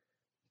had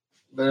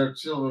their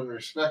children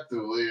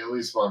respectively, at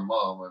least my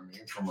mom,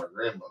 from my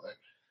grandmother,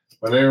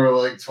 when they were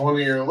like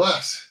 20 or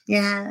less.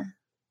 Yeah.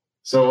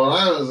 So when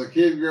I was a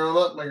kid growing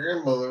up, my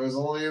grandmother was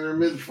only in her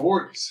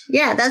mid-40s.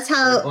 Yeah, that's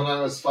how. Like when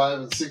I was 5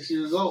 and 6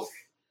 years old.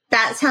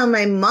 that's how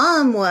my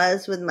mom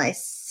was with my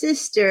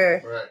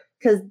sister. Right.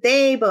 Because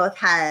they both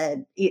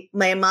had,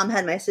 my mom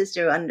had my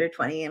sister under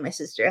 20 and my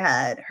sister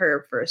had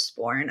her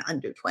firstborn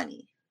under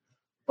 20.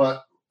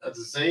 But at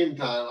the same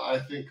time, I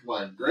think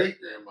my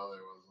great-grandmother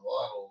was a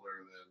lot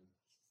older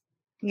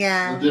than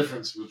Yeah. the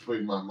difference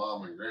between my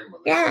mom and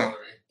grandmother. Yeah. You know what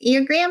I mean?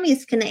 Your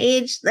Grammys can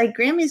age, like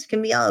Grammys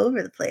can be all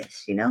over the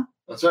place, you know?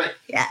 That's right.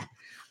 Yeah.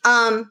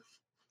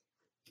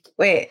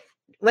 Wait,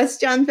 what's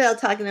John Bell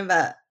talking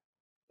about?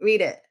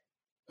 Read it.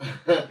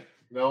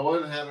 No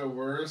one had a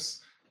worse,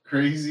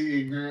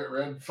 crazy, ignorant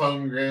red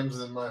phonograms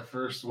than my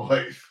first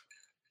wife.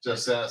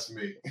 Just ask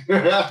me.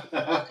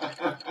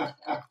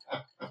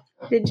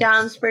 Did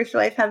John's first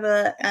wife have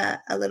a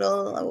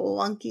little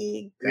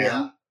wonky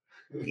gram?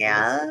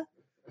 Yeah.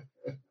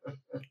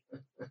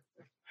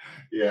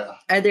 Yeah.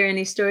 Are there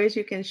any stories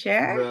you can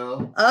share?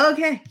 No.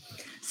 Okay.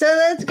 So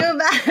let's go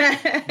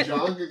back.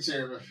 John can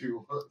share them if he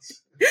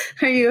wants.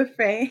 Are you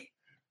afraid?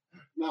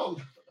 No, I'm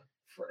not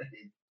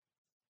afraid.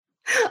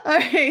 All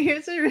right,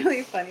 here's a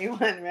really funny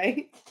one,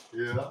 right?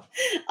 Yeah.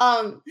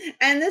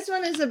 And this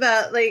one is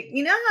about, like,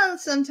 you know how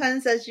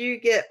sometimes as you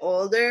get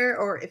older,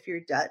 or if you're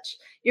Dutch,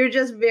 you're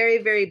just very,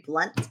 very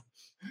blunt.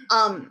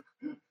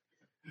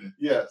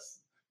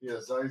 Yes.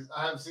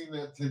 I have seen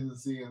that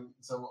tendency in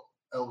some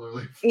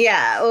elderly.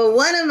 Yeah. Well,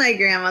 one of my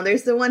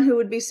grandmothers, the one who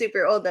would be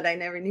super old that I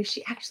never knew,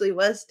 she actually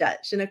was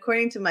Dutch. And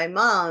according to my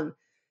mom,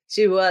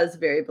 she was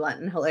very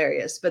blunt and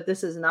hilarious, but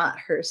this is not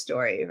her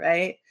story,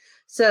 right?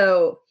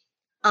 So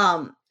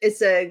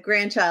it's a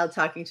grandchild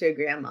talking to a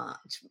grandma,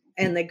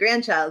 and the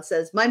grandchild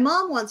says, "My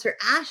mom wants her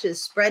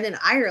ashes spread in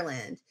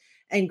Ireland."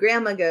 And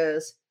grandma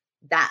goes,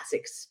 "That's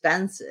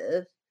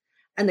expensive."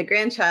 And the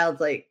grandchild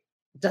like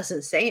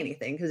doesn't say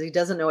anything because he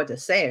doesn't know what to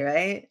say,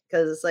 right?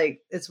 Because it's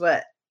like, it's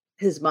what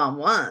his mom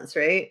wants,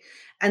 right?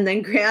 And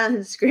then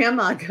his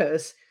grandma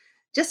goes,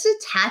 "Just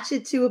attach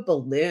it to a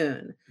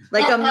balloon,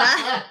 like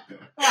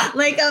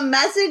like a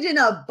message in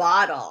a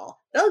bottle.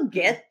 They'll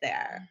get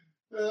there."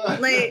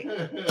 Like,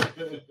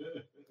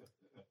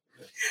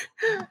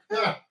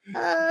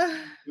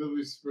 they'll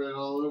be spread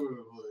all over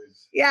the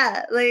place.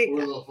 Yeah, like,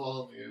 or they'll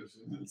fall in the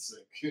ocean and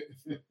sink.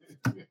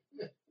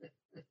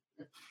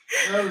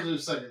 That was your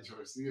second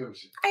choice, the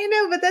ocean. I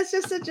know, but that's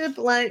just such a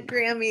blunt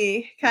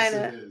Grammy kind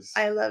of. Yes,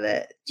 I love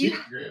it. Cheap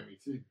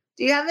Grammy too.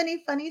 Do you have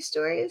any funny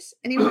stories?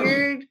 Any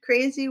weird,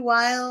 crazy,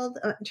 wild,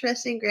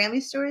 interesting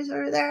Grammy stories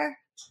over there?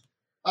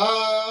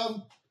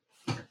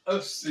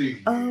 Let's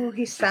see. Oh,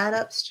 he sat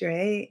up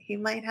straight. He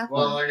might have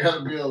Well, one. I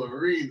gotta be able to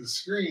read the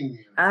screen.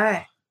 You know? All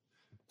right.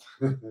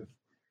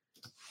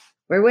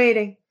 We're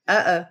waiting.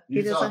 Uh-oh.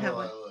 He doesn't talk have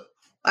while one. I look.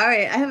 All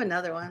right. I have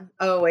another one.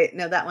 Oh, wait.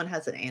 No, that one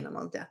has an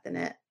animal death in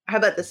it. How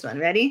about this one?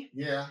 Ready?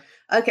 Yeah.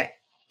 Okay.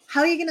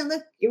 How are you going to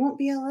look? You won't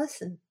be able to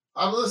listen.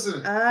 I'm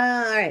listening. All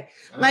right.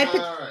 All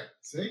right.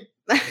 See?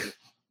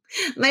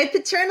 My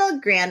paternal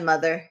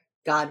grandmother,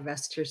 God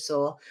rest her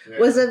soul,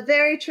 was a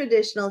very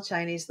traditional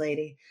Chinese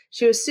lady.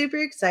 She was super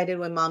excited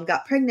when Mom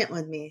got pregnant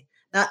with me.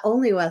 Not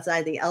only was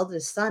I the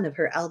eldest son of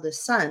her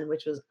eldest son,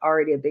 which was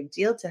already a big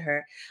deal to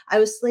her, I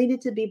was slated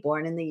to be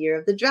born in the year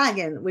of the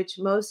dragon, which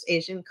most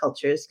Asian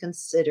cultures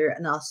consider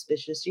an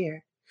auspicious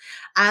year.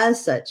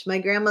 As such, my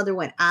grandmother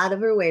went out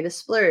of her way to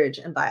splurge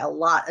and buy a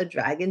lot of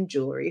dragon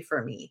jewelry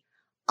for me,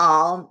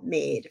 all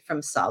made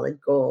from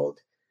solid gold.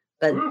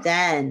 But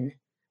then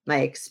my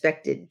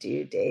expected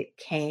due date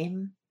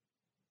came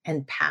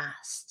and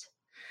passed.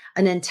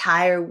 An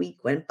entire week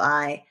went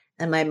by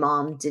and my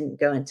mom didn't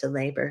go into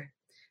labor.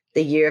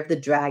 The year of the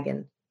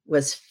dragon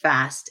was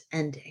fast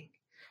ending,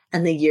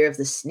 and the year of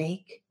the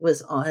snake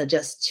was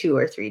just 2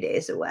 or 3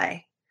 days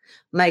away.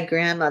 My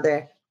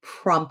grandmother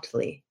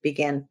promptly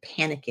began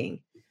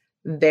panicking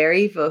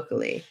very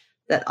vocally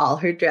that all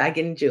her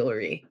dragon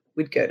jewelry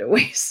would go to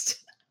waste.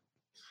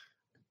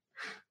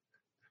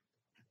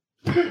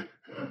 Can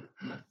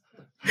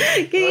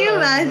you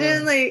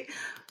imagine? Like,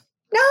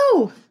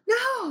 no,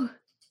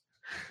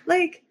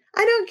 like,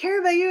 I don't care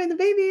about you and the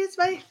baby. It's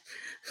my,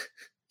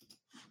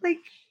 like,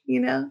 you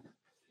know?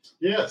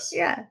 Yes.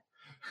 Yeah.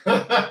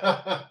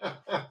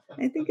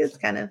 I think it's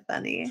kind of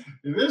funny.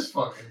 It is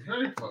funny.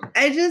 Very funny.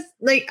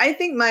 I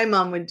think my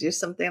mom would do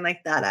something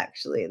like that,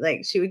 actually.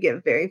 Like, she would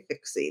get very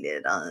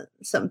fixated on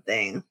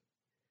something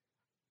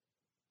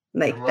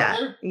like that.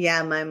 Mother?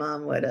 Yeah, my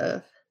mom would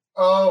have.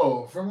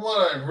 Oh, from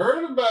what I've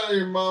heard about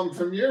your mom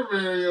from your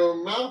very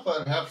own mouth,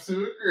 I'd have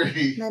to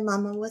agree. My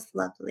mama was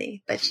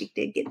lovely, but she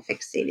did get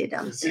fixated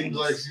on It things. seems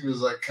like she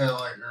was like kind of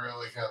like a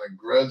really kind of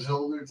grudge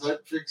holder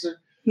type fixer.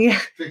 Yeah.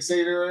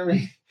 Fixator, I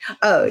mean.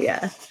 Oh,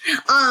 yeah.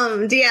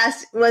 Do you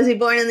ask, was he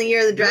born in the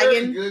year of the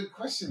dragon? Very good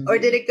question. Or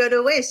did it go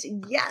to waste?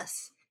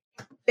 Yes.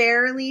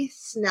 Barely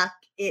snuck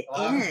it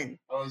in.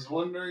 I was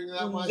wondering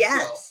that myself.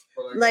 Yes.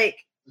 But I like,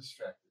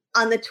 distracted.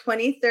 On the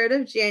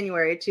 23rd of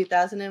January,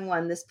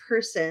 2001, this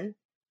person,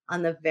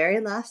 on the very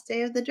last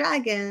day of the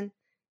dragon,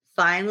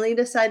 finally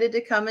decided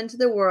to come into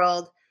the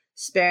world,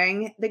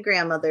 sparing the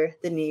grandmother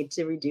the need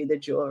to redo the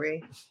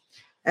jewelry.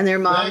 And their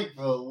mom, thank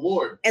the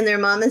Lord. And their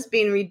mom is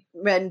being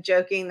read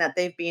joking that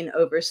they've been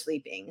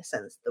oversleeping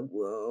since the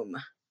womb.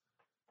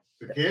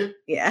 The kid?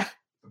 Yeah.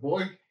 The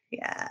boy?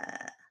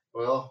 Yeah.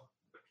 Well,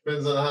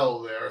 depends on how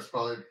old they are. It's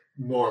probably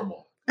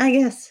normal. I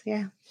guess,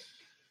 yeah.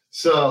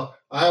 So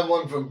I have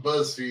one from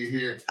BuzzFeed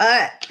here. All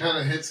right. Kind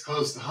of hits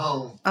close to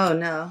home. Oh,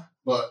 no.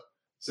 But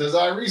says,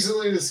 I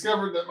recently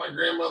discovered that my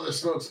grandmother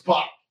smokes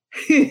pot,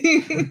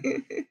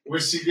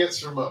 which she gets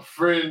from a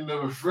friend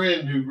of a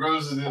friend who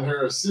grows it in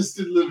her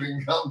assisted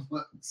living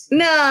complex.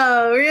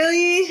 No,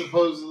 really?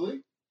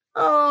 Supposedly.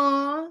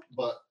 Oh.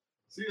 But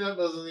see, that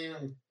doesn't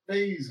even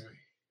faze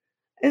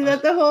me. Is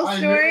that the whole I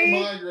story?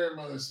 knew my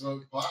grandmother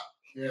smoked pot.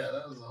 Yeah,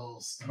 that was the whole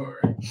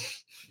story.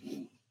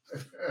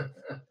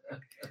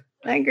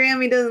 My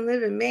Grammy doesn't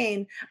live in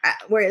Maine,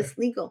 where it's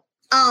legal.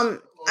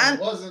 Well, it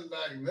wasn't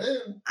back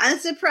then. I'm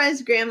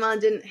surprised Grandma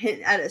didn't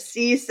hit at a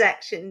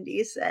C-section,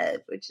 Dee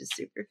said, which is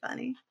super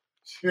funny.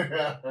 I'm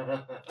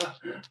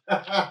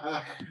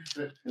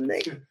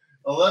like,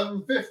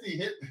 11:50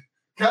 hit.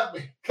 Cut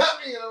me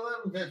at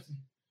 11:50.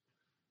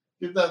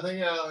 Get that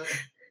thing out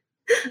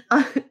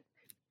of there.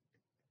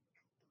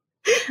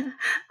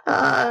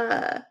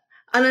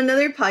 On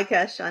another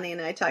podcast, Shawnee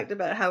and I talked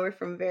about how we're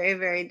from very,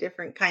 very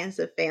different kinds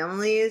of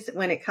families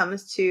when it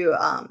comes to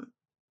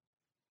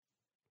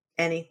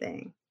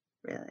anything,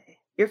 really.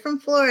 You're from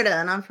Florida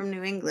and I'm from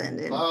New England.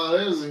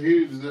 There's a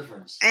huge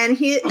difference. And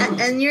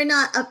you're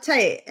not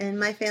uptight, and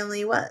my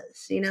family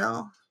was,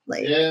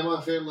 like. Yeah,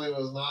 my family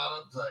was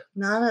not uptight.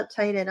 Not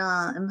uptight at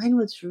all, and mine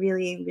was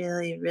really,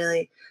 really,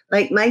 really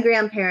like my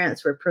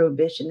grandparents were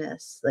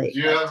prohibitionists. Like,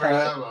 did you ever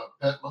have a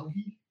pet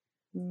monkey?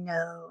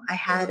 No, I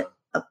had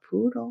a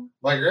poodle.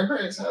 My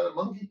grandparents had a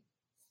monkey.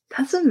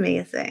 That's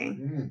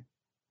amazing.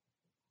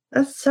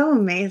 That's so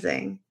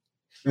amazing.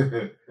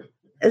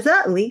 Is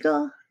that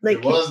legal? Like,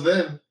 it was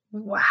then.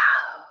 Wow.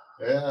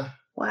 Yeah.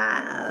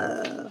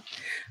 Wow.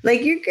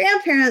 Like your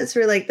grandparents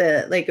were like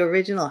the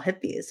original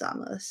hippies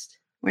almost,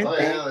 weren't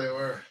they? Yeah, they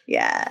were.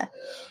 Yeah.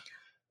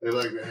 They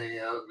like to hang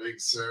out at Big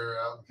Sur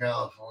out in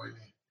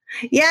California.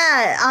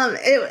 Yeah.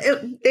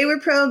 They were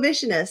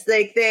prohibitionists.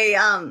 Like they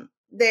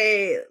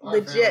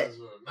legit.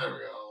 Never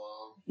got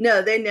along.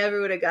 No, they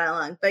never would have got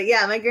along. But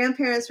yeah, my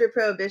grandparents were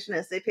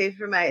prohibitionists. They paid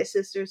for my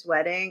sister's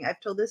wedding. I've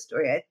told this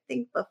story, I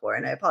think, before,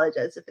 and I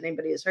apologize if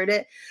anybody has heard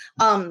it.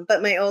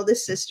 But my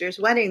oldest sister's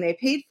wedding, they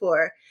paid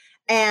for.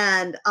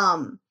 And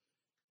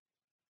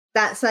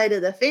that side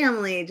of the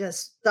family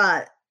just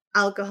thought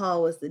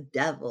alcohol was the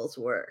devil's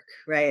work,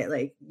 right?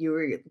 Like you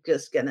were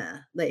just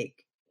gonna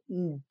like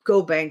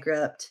go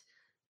bankrupt,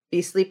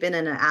 be sleeping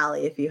in an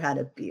alley if you had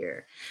a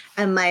beer.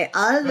 And my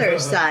other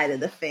side of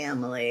the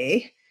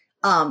family,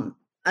 and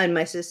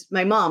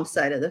my mom's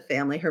side of the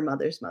family, her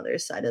mother's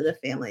side of the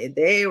family,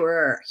 they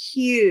were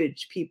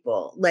huge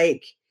people,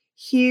 like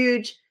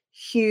huge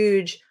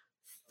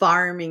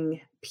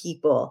farming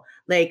people.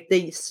 Like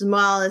the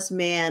smallest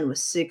man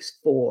was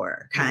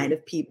 6'4" kind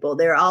of people.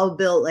 They're all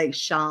built like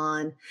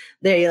Sean.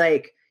 They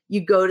like, you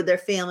go to their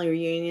family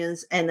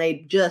reunions and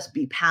they'd just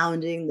be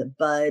pounding the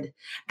bud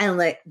and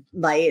like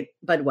light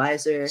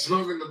Budweiser.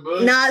 Smoking the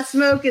bud? Not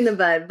smoking the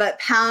bud, but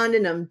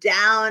pounding them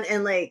down.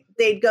 And like,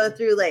 they'd go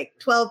through like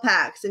 12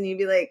 packs and you'd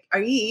be like,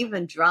 are you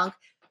even drunk?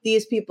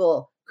 These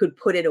people could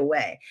put it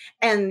away.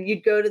 And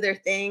you'd go to their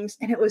things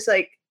and it was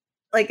like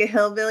a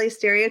hillbilly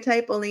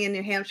stereotype only in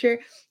New Hampshire.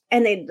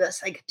 And they'd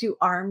just like do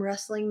arm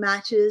wrestling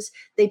matches.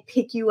 They'd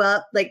pick you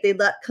up. Like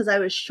because I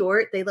was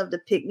short, they loved to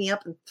pick me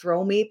up and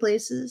throw me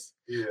places.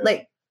 Yeah.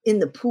 Like in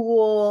the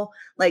pool,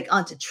 like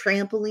onto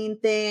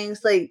trampoline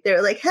things. Like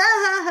they're like, ha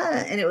ha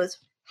ha. And it was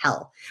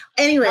hell.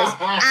 Anyways,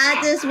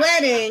 at this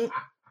wedding,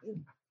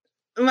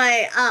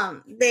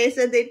 they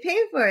said they'd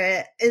pay for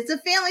it. It's a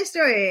family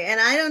story.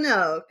 And I don't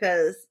know,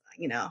 because,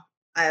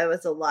 I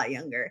was a lot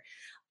younger.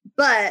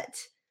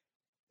 But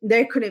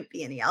there couldn't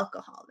be any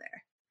alcohol there.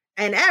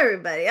 And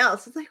everybody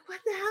else was like, what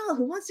the hell?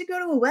 Who wants to go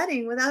to a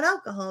wedding without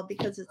alcohol?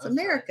 Because it's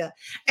America.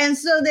 Right. And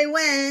so they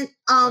went,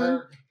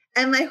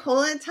 and my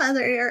whole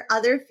entire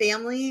other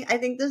family, I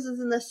think this is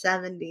in the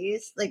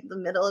 70s, like the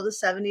middle of the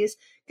 70s,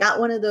 got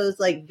one of those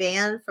like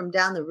van from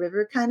down the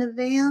river kind of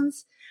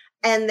vans.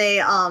 And they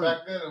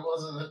back then it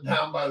wasn't a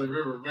down by the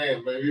river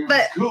van, baby. It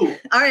was cool.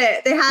 All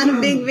right, they had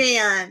a big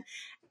van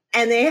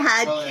and they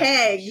had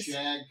kegs.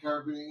 Shag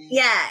carpeting.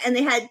 Yeah, and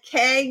they had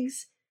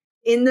kegs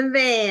in the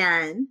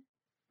van.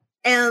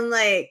 And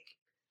like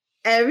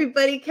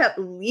everybody kept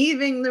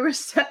leaving the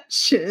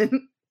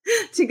reception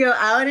to go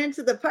out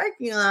into the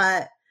parking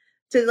lot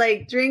to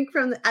like drink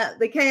from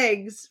the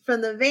kegs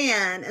from the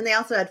van. And they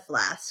also had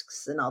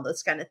flasks and all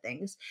those kind of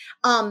things.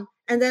 And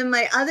then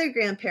my other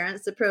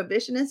grandparents, the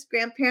prohibitionist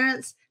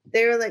grandparents,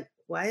 they were like,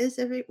 why is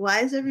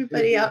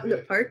everybody out in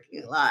the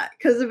parking lot?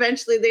 Because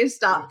eventually they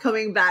stopped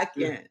coming back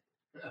in.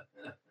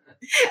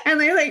 And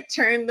they like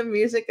turned the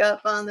music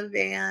up on the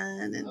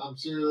van. And, I'm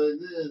sure they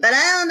did. But I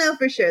don't know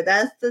for sure.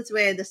 That's the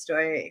way the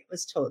story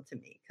was told to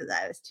me because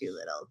I was too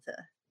little to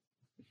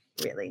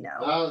really know.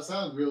 Oh, it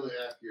sounds really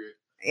accurate.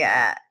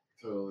 Yeah.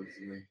 Totally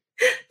to me.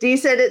 Dee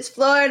said it's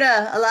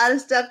Florida. A lot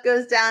of stuff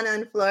goes down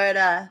in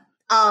Florida.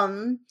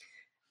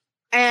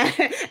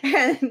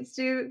 And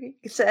Stu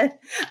said,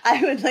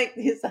 I would like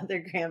these other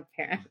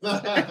grandparents.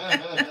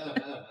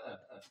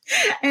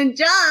 And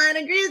John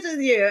agrees with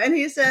you. And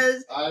he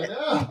says, I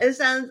know. it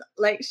sounds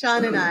like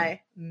Sean and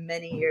I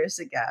many years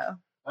ago.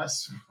 I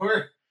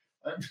swear.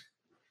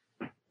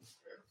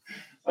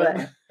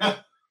 What?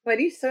 What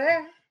do you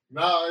swear?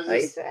 No, What do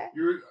you swear?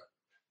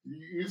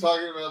 You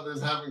talking about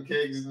this having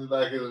kegs in the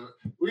back of the...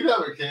 We'd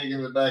have a keg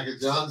in the back of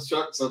John's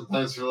truck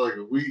sometimes for like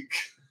a week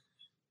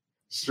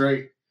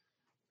straight.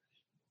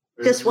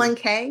 Just one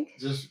keg?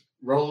 Just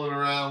rolling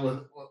around with...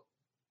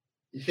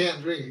 You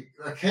can't drink...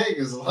 A keg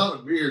is a lot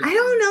of beer. I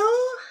don't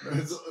know.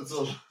 It's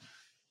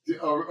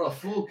a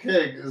full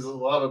keg is a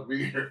lot of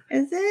beer.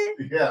 Is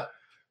it? Yeah.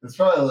 It's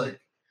probably like...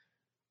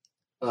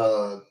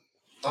 I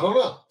don't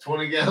know.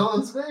 20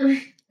 gallons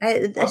maybe?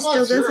 I'm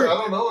not sure. I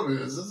don't know what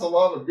it is. It's a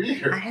lot of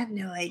beer. I have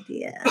no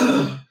idea.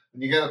 And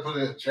you got to put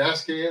it in a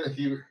trash can and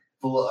keep it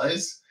full of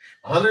ice.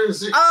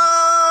 160.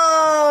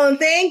 Oh,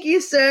 thank you,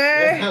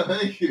 sir. Yeah,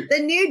 thank you. The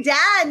new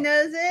dad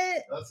knows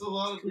it. That's a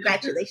lot of beer.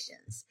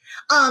 Congratulations.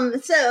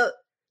 So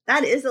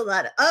that is a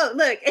lot of... Oh,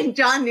 look, and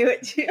John knew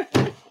it too.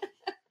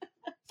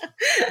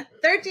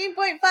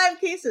 13.5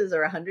 cases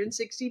or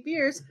 160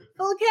 beers,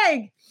 full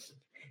keg.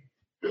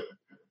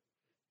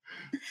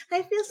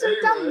 I feel so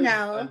dumb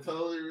now. I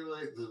totally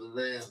relate to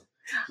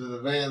the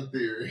van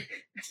theory.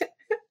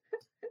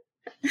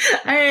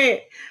 All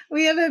right.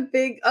 We have a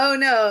big... Oh,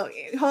 no.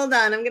 Hold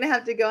on. I'm going to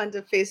have to go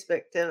into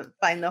Facebook to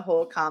find the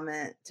whole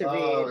comment to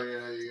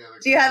read. Yeah.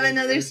 Do you have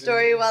another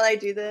story while I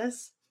do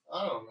this?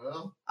 I don't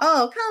know.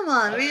 Oh, come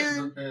on, I man.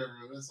 didn't prepare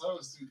for this. I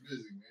was too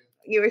busy, man.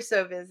 You were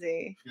so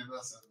busy. Giving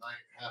us a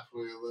night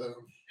halfway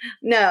alone.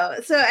 No.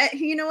 So,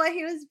 you know what?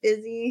 He was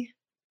busy.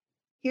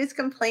 He was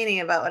complaining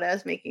about what I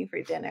was making for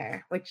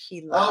dinner, which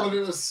he loved. Oh, but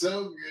it was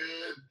so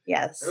good.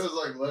 Yes. It was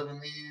like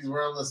Lebanese.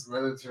 We're on this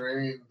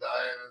Mediterranean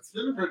diet. It's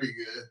been pretty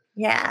good.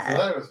 Yeah.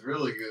 Tonight was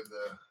really good,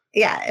 though.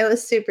 Yeah, it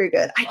was super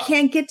good. I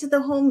can't get to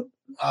the whole...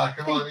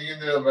 Come on. You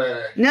can do it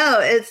better. No,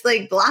 it's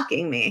like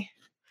blocking me.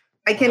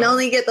 I can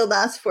only get the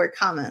last 4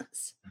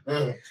 comments.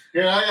 Here,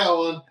 I got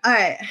one. All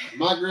right.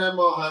 My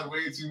grandma had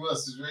way too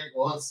much to drink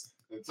once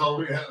and told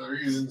me that the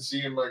reason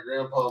she and my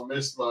grandpa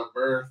missed my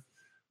birth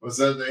was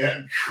that they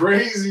had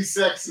crazy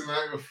sex the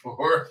night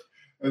before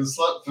and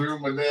slept through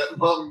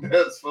mom and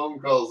dad's phone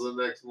calls the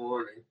next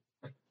morning.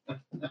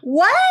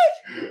 What?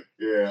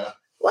 Yeah.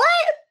 What?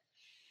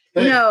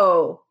 Hey,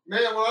 no.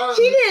 Man,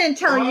 she didn't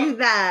tell you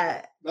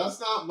that.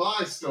 That's not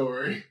my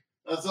story.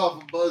 That's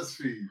off of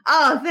BuzzFeed.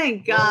 Oh,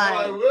 thank God.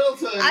 Well, I will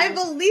tell you. I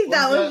believe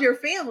that was your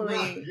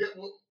family.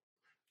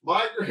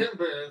 My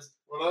grandparents,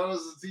 when I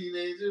was a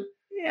teenager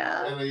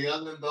and a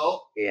young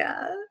adult, they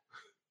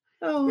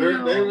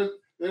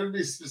would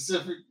be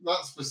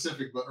not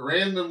specific, but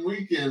random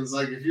weekends.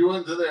 Like if you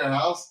went to their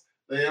house,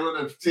 they would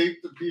have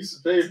taped a piece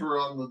of paper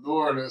on the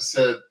door and it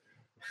said,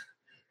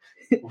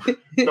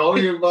 "Don't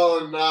even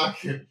bother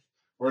knocking.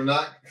 We're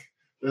not.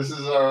 This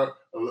is our."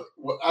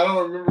 I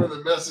don't remember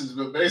the message,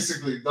 but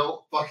basically,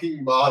 don't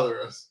fucking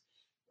bother us.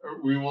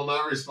 We will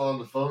not respond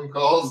to phone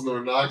calls nor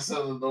knocks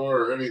on the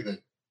door or anything.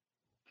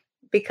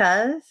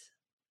 Because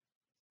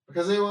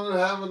they want to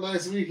have a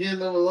nice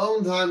weekend of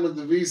alone time with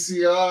the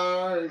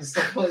VCR and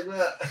stuff like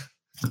that.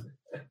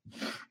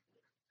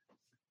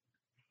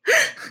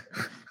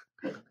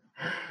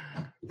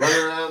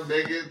 Run around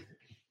naked.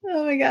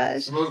 Oh my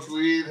gosh. Smoke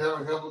weed, have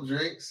a couple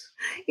drinks.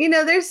 You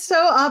know, they're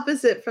so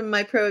opposite from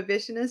my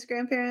prohibitionist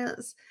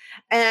grandparents.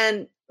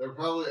 And they're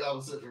probably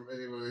opposite from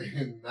anybody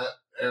in that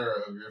era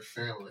of your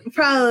family.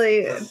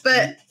 Probably,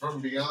 but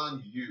from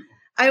beyond you.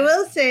 I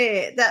will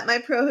say that my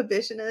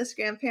prohibitionist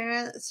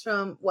grandparents,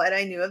 from what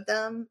I knew of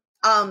them,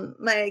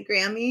 my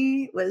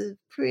Grammy was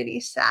pretty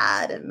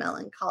sad and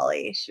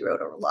melancholy. She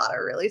wrote a lot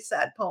of really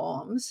sad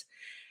poems.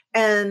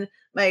 And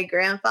my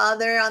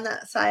grandfather on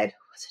that side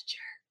was a jerk.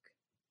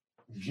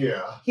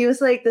 Yeah. He was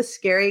like the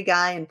scary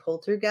guy in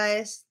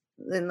Poltergeist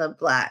in the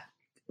black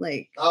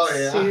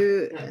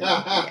suit.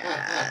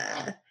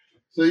 Yeah.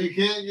 So you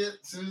can't get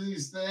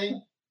Susie's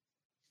thing?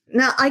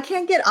 No, I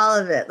can't get all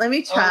of it. Let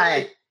me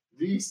try.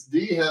 D has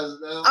it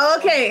now. Oh,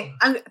 okay.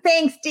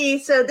 Thanks, D.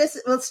 So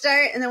we'll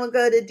start and then we'll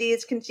go to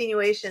D's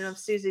continuation of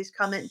Susie's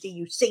comment. D,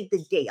 you save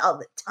the day all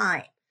the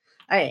time.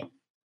 All right.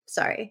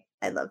 Sorry.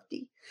 I love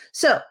D.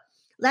 So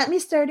let me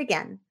start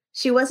again.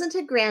 She wasn't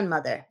a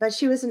grandmother, but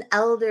she was an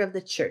elder of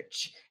the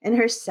church in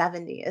her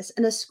 70s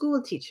and a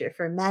school teacher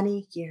for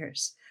many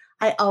years.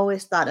 I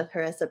always thought of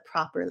her as a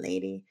proper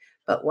lady,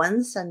 but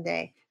one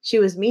Sunday she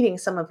was meeting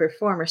some of her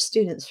former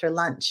students for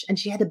lunch and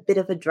she had a bit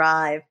of a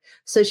drive,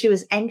 so she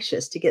was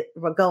anxious to get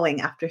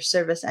going after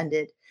service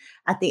ended.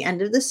 At the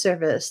end of the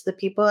service, the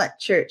people at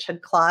church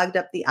had clogged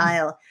up the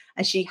aisle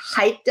and she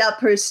hiked up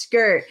her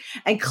skirt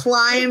and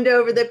climbed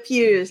over the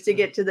pews to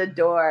get to the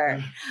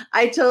door.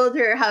 I told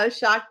her how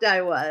shocked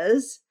I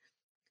was.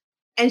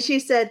 And she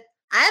said,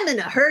 I'm in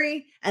a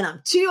hurry and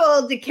I'm too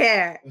old to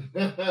care.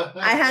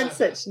 I had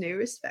such new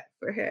respect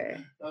for her.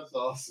 That's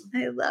awesome.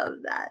 I love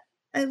that.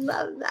 I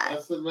love that.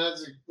 Those are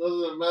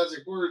the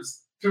magic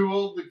words. Too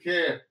old to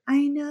care.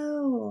 I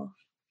know.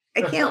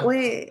 I can't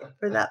wait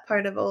for that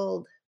part of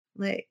old,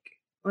 like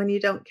when you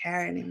don't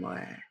care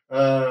anymore.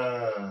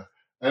 I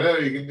know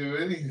you can do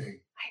anything.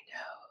 I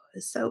know.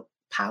 It's so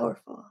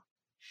powerful.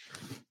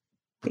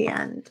 The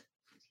end.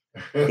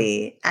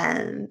 The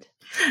end.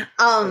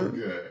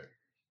 Okay.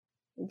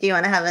 Do you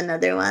want to have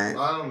another one?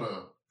 I don't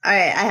know. All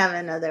right, I have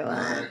another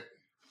one.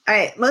 All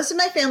right. Most of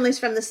my family's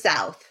from the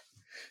South.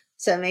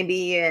 So maybe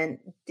you and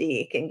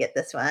Dee can get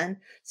this one.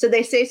 So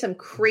they say some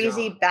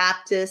crazy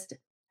Baptist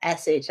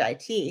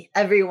SHIT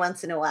every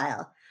once in a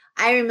while.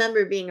 I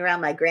remember being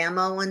around my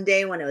grandma one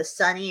day when it was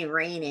sunny and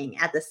raining.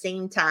 At the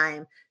same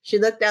time, she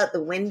looked out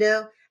the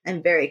window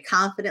and very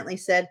confidently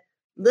said,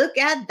 "Look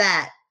at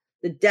that.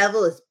 The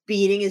devil is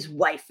beating his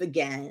wife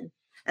again."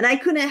 And I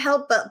couldn't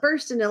help but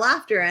burst into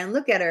laughter and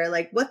look at her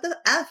like, what the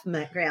F,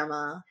 my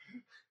grandma?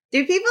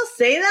 Do people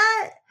say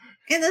that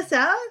in the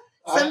South?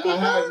 Some people?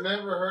 I had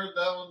never heard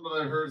that one, but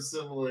I've heard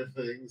similar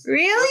things.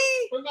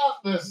 Really? But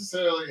not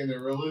necessarily in a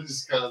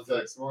religious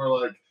context.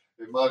 More like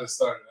it might have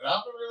started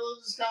out in a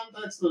religious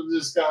context, but it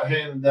just got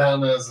handed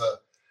down as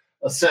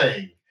a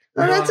saying.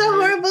 Well, that's a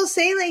horrible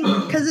saying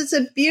because it's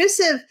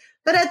abusive.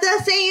 But at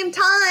the same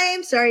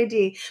time, sorry,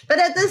 Dee, but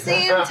at the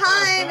same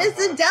time,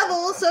 it's the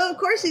devil. So, of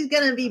course, he's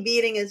going to be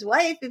beating his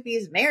wife if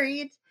he's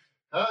married.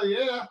 Oh,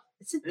 yeah.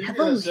 It's the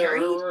devil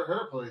married? Where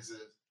her place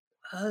is.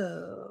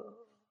 Oh.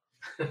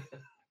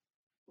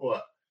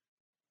 What?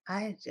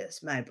 My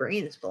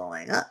brain is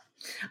blowing up.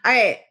 All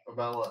right.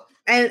 About what?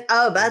 And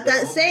about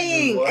that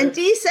saying. And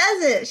Dee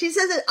says it. She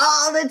says it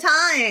all the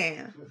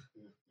time.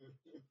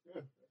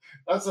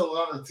 That's a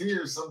lot of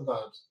tears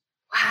sometimes.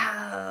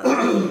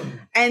 Wow.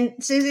 And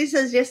Susie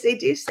says, yes, they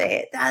do say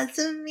it. That's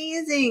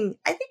amazing.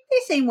 I think they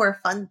say more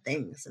fun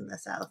things in the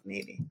South,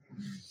 maybe.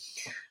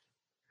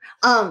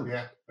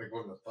 Yeah, like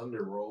when the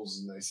thunder rolls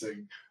and they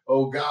sing,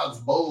 "Oh, God's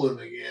bowling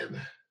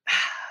again."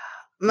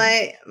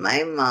 My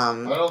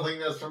mom. I don't think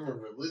that's from a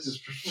religious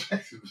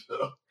perspective,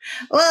 though.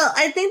 Well,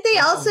 I think they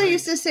also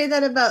used to say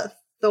that about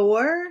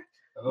Thor.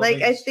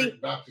 I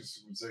think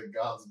Baptists would say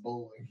God's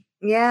bowling.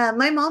 Yeah,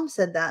 my mom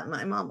said that.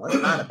 My mom was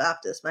not a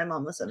Baptist. My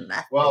mom was a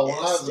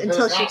Methodist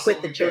until she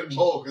quit the church.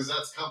 Because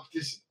that's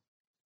competition.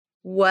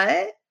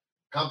 What?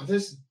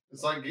 Competition.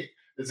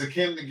 It's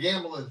akin to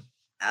gambling.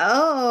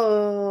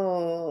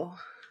 Oh.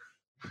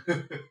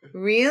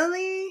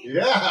 Really?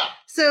 Yeah.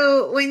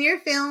 So when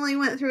your family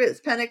went through its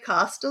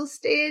Pentecostal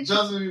stage,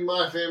 doesn't mean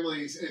my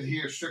family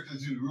adheres strictly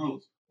to the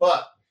rules,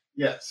 but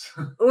yes.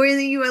 Were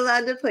you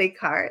allowed to play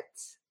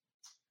cards?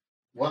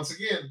 Once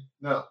again,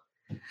 no.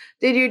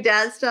 Did your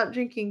dad stop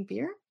drinking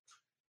beer?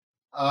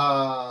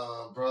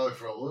 Probably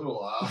for a little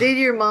while. Did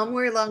your mom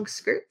wear long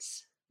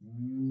skirts?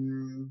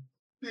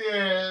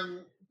 Yeah,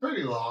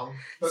 pretty long,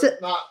 but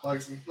not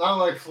like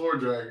floor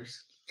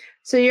draggers.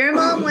 So your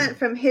mom went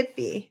from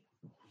hippie,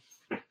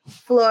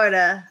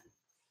 Florida,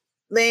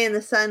 lay in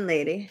the sun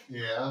lady,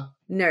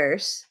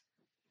 nurse,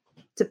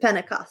 to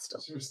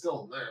Pentecostal. She was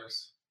still a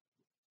nurse.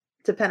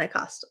 To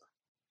Pentecostal.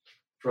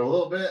 For a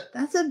little bit.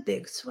 That's a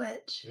big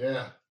switch.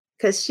 Yeah.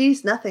 Because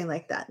she's nothing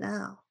like that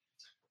now.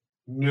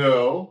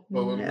 No,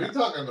 but when we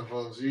talk on the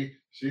phone, she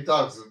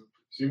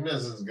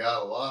mentions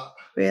God a lot.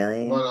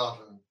 Really? Quite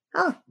often.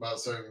 Oh. About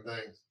certain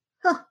things.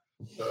 Huh.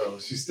 So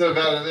she's still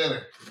got it in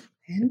her.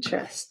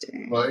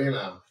 Interesting. But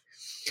all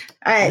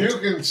right. You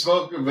can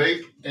smoke a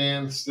vape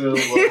and still look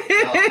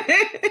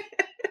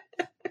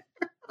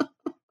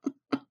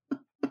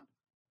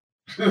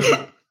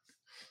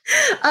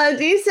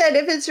Dee said,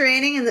 if it's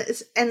raining and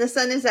the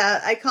sun is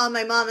out, I call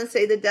my mom and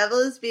say the devil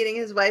is beating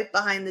his wife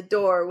behind the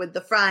door with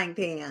the frying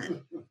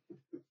pan.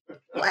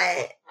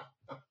 What?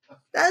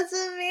 That's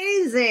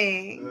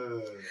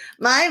amazing.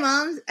 My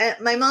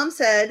mom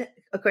said,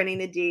 according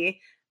to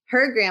Dee,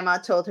 her grandma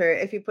told her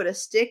if you put a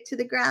stick to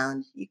the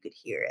ground, you could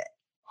hear it.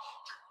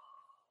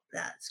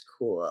 That's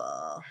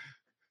cool.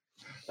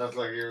 That's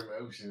like you're in the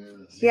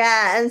ocean.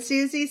 Yeah, and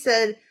Susie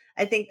said,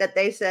 I think that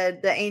they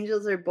said the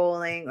angels are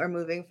bowling or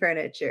moving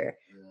furniture.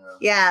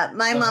 Yeah,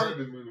 my mom. Heard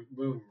the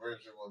moving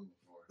furniture one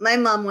before. My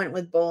mom went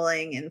with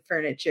bowling and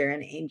furniture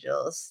and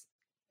angels,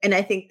 and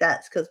I think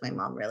that's because my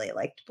mom really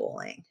liked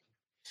bowling.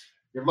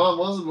 Your mom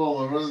was a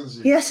bowler,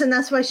 wasn't she? Yes, and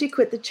that's why she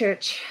quit the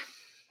church.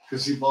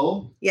 Because she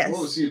bowled? Yes.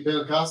 What, was she a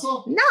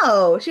Pentecostal?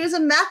 No, she was a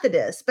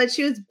Methodist, but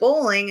she was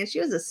bowling, and she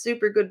was a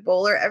super good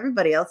bowler.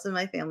 Everybody else in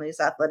my family is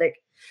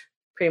athletic,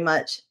 pretty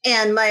much.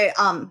 And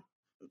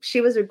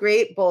she was a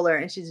great bowler,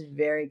 and she's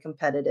very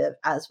competitive,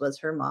 as was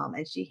her mom,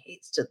 and she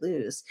hates to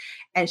lose.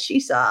 And she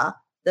saw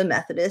the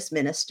Methodist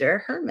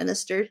minister, her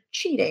minister,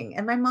 cheating.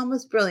 And my mom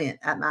was brilliant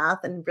at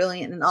math and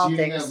brilliant in all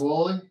cheating things. At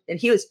bowling? And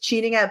he was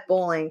cheating at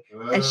bowling.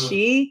 And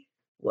she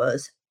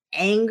was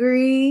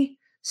angry,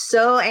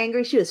 so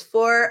angry. She was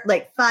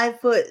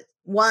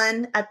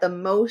 5'1" at the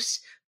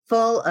most,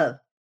 full of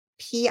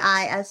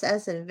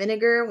PISS and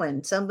vinegar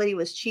when somebody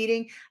was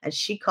cheating, and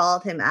she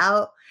called him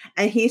out.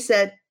 And he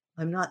said,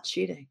 I'm not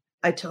cheating.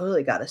 I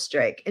totally got a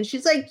strike. And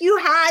she's like, you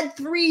had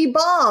 3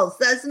 balls.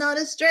 That's not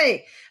a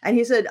strike. And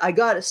he said, I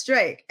got a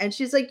strike. And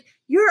she's like,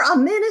 you're a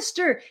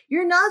minister.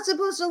 You're not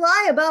supposed to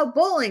lie about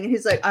bowling. And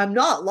he's like, I'm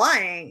not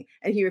lying.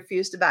 And he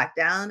refused to back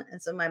down.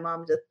 And so my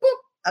mom just boop,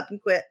 up and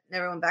quit.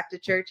 Never went back to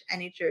church,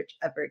 any church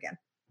ever again.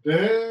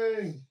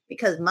 Dang.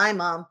 Because my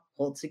mom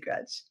holds a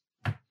grudge.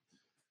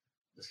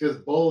 It's because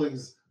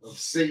bowling's of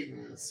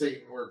Satan, and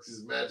Satan works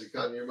his magic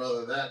on your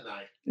mother that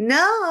night.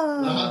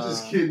 No, I'm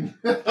just kidding.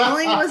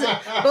 Bowling,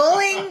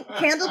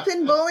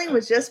 candlepin bowling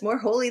was just more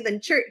holy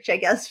than church, I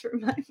guess. For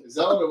my Is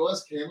that what it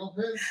was?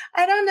 Candlepin?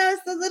 I don't know.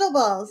 It's the little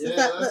balls. Yeah,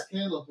 that's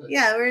candlepin.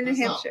 Yeah, we're in New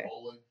That's Hampshire. Not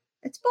bowling.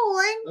 It's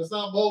bowling. That's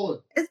not bowling.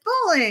 It's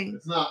bowling.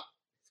 It's not.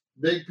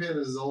 Big pin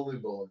is only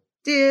bowling.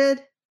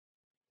 Dude.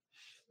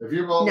 If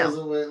your ball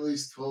doesn't weigh at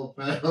least 12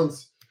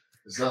 pounds,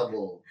 it's not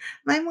bowling.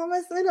 My mom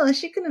was little.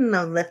 She couldn't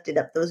have lifted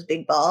up those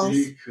big balls.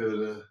 She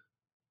could have.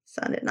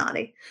 Sounded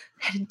naughty.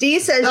 Dee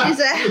says she's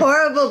a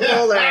horrible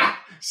bowler.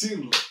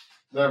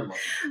 Never mind.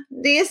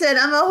 Dee said,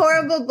 I'm a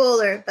horrible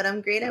bowler, but I'm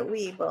great at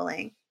Wii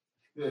bowling.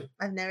 Yeah.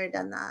 I've never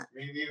done that.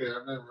 Me neither.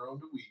 I've never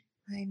owned a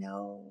Wii. I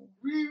know.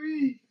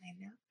 Wii. I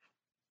know.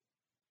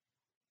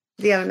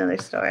 Do you have another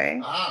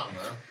story? I don't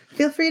know.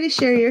 Feel free to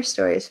share your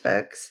stories,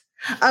 folks.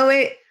 Oh,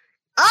 wait.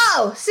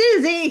 Oh,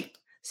 Susie.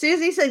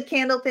 Susie said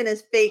candlepin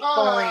is fake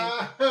bowling.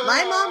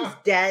 My mom's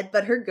dead,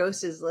 but her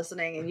ghost is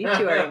listening, and you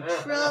two are in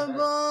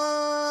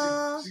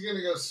trouble. She's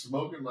gonna go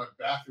smoke in my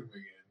bathroom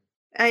again.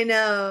 I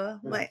know.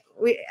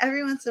 We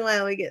every once in a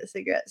while we get a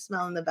cigarette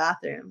smell in the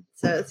bathroom,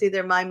 so it's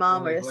either my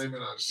mom or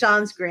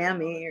Sean's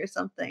Grammy or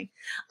something.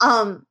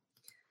 My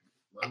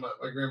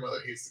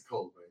grandmother hates the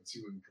cold, man. She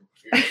wouldn't come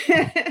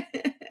here.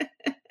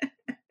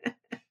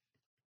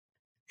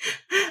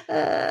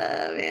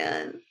 Oh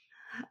man.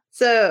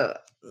 So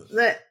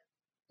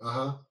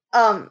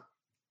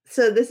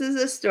so this is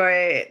a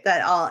story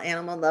that all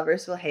animal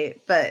lovers will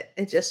hate, but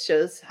it just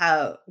shows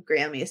how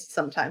Grammys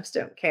sometimes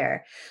don't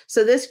care.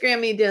 So this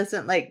Grammy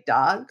doesn't like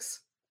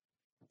dogs,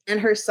 and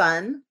her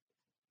son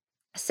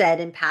said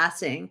in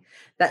passing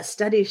that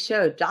studies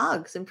show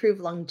dogs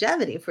improve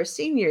longevity for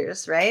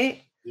seniors,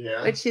 right?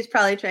 Yeah. Which she's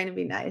probably trying to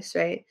be nice,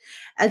 right?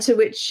 And to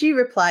which she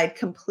replied,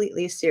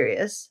 completely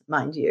serious,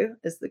 mind you,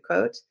 is the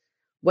quote.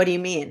 What do you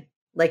mean?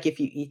 Like if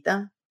you eat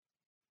them?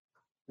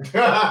 I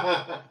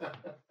got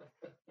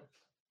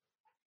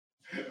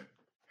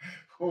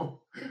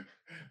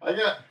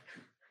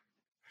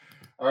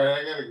a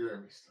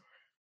Grammy story.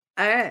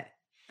 All right,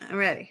 I'm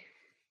ready.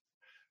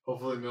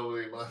 Hopefully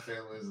nobody in my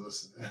family is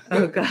listening.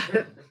 Oh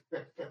God.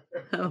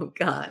 Oh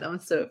God, I'm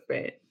so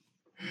afraid.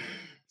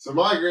 So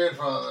my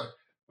grandfather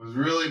was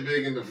really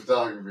big into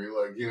photography.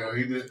 Like, he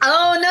did.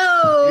 Oh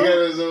no! He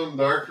had his own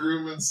dark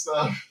room and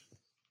stuff.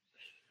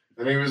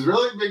 And he was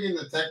really big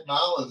into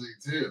technology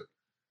too.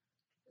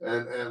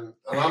 And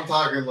I'm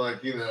talking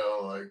like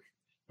the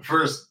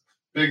first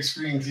big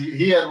screen TV.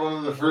 He had one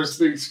of the first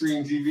big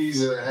screen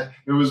TVs, and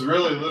it was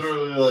really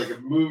literally like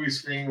a movie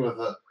screen with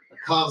a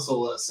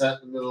console that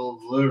sat in the middle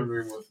of the living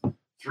room with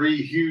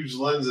 3 huge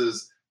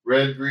lenses,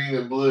 red, green,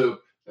 and blue,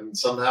 and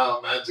somehow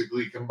it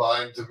magically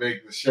combined to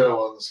make the show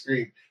on the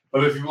screen.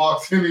 But if you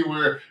walked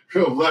anywhere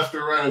left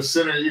or right of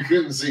center, you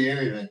couldn't see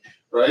anything,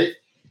 right?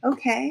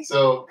 Okay.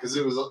 So, because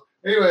it was,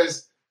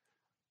 anyways,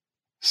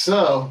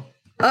 so.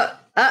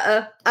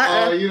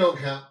 You don't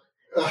count.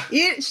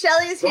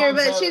 Shelly's here,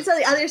 but she's on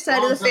the other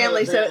side of the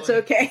family, so it's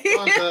okay.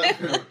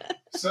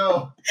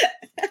 So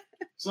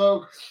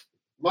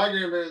my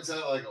grandparents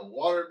had like a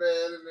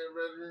waterbed in their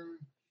bedroom.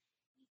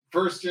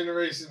 First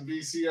generation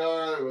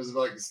VCR. It was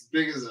like as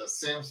big as a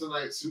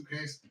Samsonite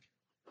suitcase.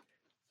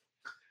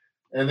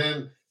 And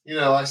then,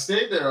 I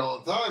stayed there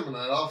all the time, and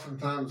I'd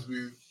oftentimes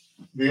be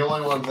the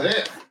only one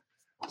there.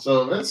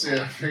 So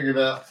eventually I figured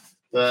out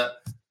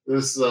that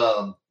this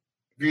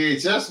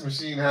VHS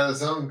machine had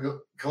its own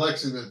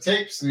collection of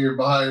tapes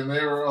nearby, and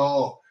they were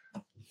all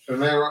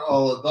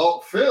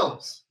adult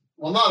films.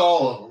 Well, not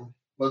all of them,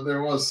 but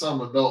there was some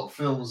adult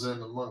films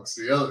in amongst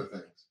the other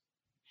things.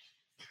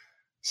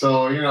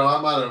 So,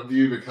 I might have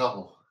viewed a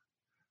couple.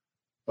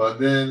 But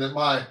then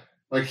my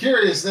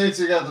curious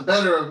nature got the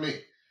better of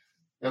me.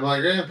 And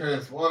my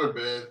grandparents'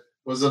 waterbed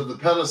was of the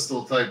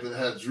pedestal type that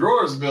had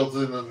drawers built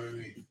in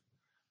underneath.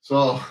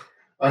 So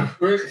I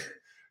went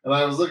and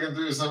I was looking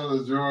through some of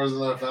the drawers,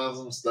 and I found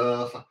some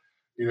stuff,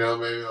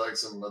 maybe like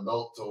some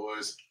adult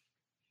toys,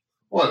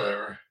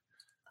 whatever.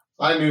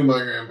 I knew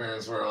my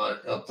grandparents were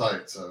like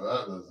uptight, so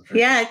that doesn't.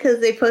 Yeah, because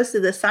they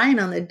posted the sign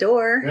on the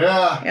door.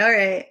 Yeah. All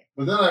right.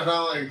 But then I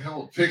found like a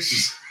couple of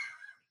pictures,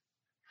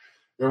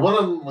 and one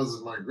of them was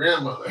my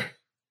grandmother.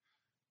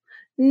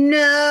 No.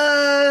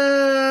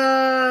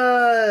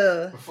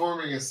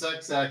 Performing a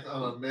sex act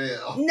on a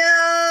male. No.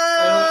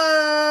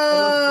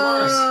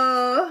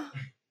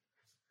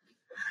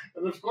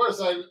 And of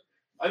course, I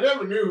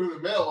never knew who the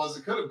male was.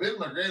 It could have been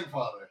my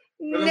grandfather.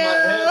 But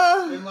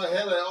in my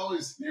head, I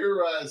always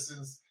theorized,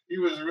 since he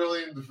was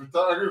really into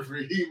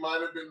photography, he might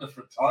have been the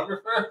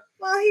photographer.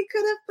 Well, he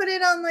could have put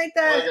it on like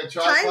that like a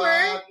tripod.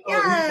 timer.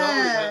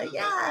 Oh,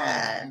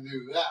 Yeah. to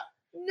do that.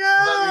 No.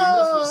 I mean,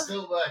 this was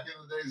still back in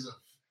the days of,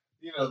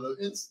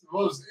 the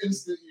most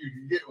instant you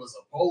could get was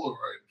a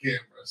Polaroid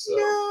camera. So,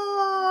 No.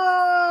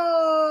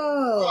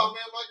 oh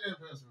man, my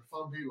grandparents were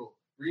fun people.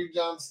 Read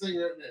John's thing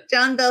right there.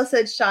 John Bell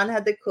said Sean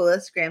had the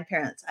coolest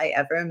grandparents I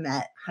ever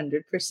met.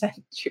 100%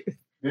 true.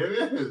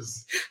 It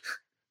is.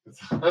 It's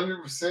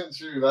 100%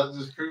 true. That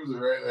just proves it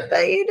right there.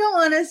 But you don't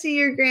want to see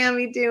your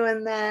Grammy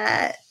doing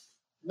that.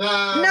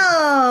 Nah.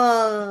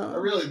 No. I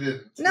really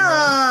didn't.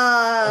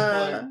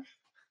 No.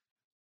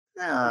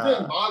 It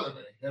didn't bother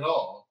me at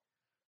all.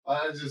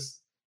 I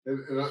just,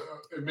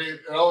 it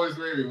always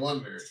made me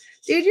wonder.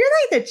 Dude, you're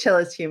like the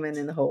chillest human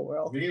in the whole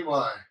world. Me,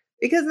 why?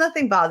 Because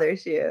nothing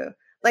bothers you.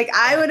 Like,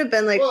 I would have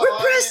been like,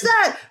 repress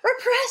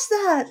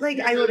that. Like,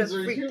 I would have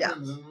freaked out.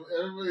 And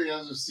everybody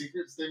has their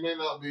secrets. They may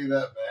not be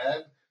that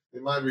bad. They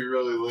might be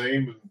really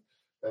lame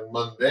and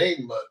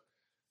mundane, but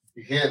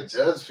you can't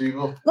judge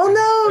people. Well,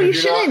 no, you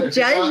shouldn't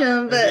judge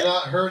them. But if you're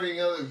not hurting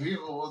other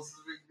people, what's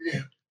the big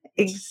deal?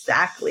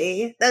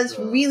 Exactly. That's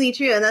really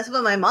true. And that's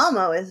what my mom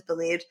always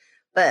believed.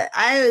 But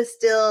I was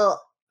still,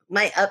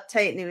 my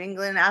uptight New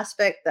England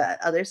aspect,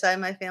 that other side of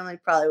my family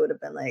probably would have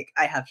been like,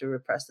 I have to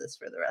repress this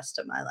for the rest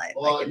of my life.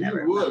 Well, I could you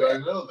never would.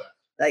 remember. I know that.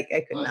 Like,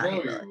 I could not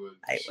handle it. Would.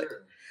 I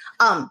sure.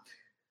 would.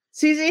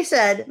 Susie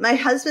said, my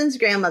husband's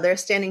grandmother,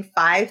 standing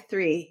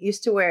 5'3",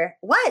 used to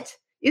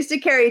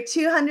carry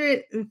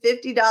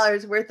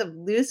 $250 worth of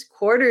loose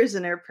quarters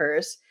in her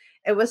purse.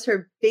 It was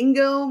her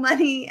bingo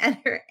money and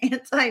her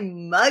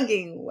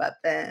anti-mugging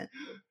weapon.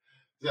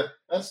 Yeah,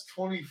 that's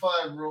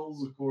 25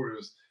 rolls of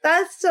quarters.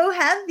 That's so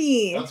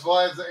heavy. That's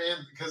why it's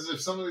because if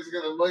somebody's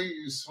gonna mug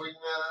you, swing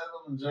that at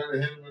them and try to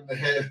hit them in the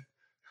head.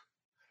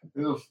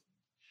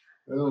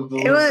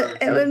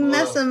 It would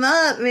mess them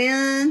up,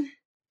 man.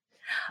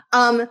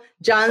 John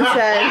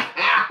said,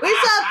 we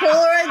saw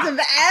Polaroids of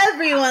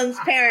everyone's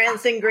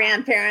parents and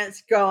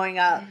grandparents growing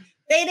up.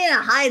 They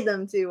didn't hide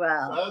them too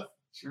well.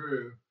 That's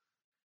true.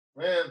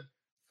 Man.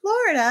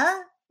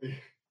 Florida.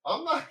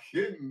 I'm not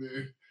kidding,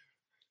 dude.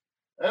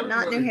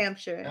 Not New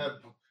Hampshire.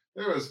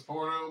 There was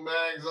porno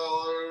mags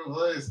all over the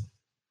place.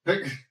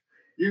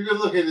 You could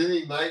look at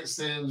any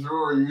nightstand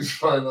drawer, you'd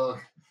find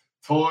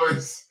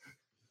toys,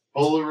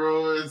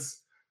 Polaroids.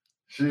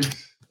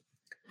 Jeez.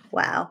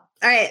 Wow.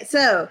 All right,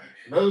 so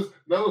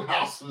no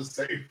house was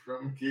safe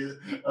from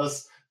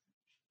us,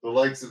 the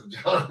likes of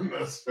John and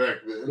us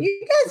back then.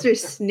 You guys are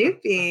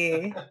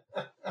Snoopy.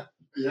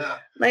 Yeah.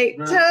 Like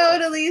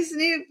totally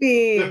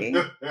Snoopy.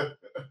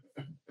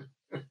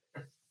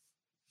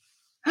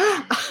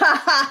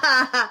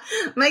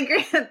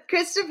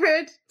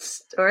 Christopher's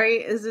story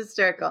is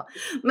hysterical.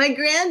 My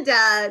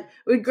granddad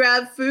would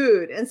grab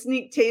food and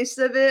sneak tastes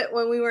of it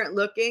when we weren't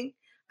looking.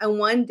 And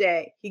one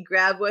day he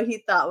grabbed what he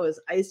thought was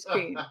ice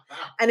cream.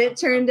 And it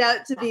turned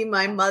out to be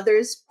my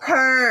mother's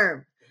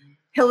perm.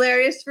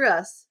 Hilarious for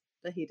us,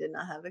 but he did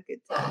not have a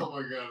good time. Oh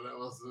my God, that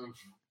was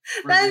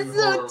That's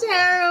so horrible.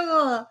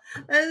 terrible.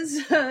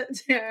 That's so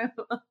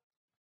terrible.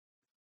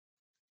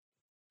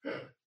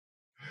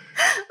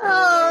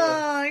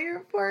 Oh,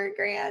 your poor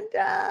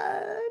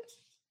granddad.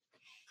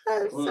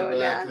 That's so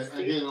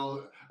nasty.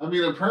 I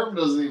mean, a perm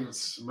doesn't even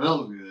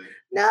smell good.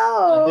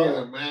 No. I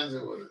can't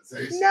imagine what it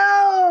tastes like.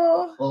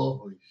 No.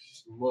 Holy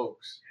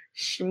smokes.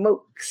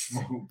 Schmokes.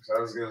 I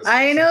was going to say.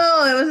 I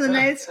know. It was a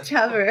nice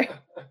cover.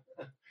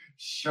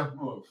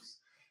 Schmokes.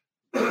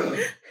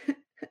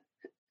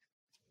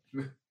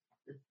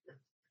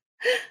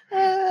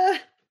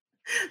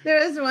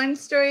 There was one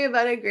story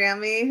about a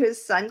Grammy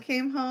whose son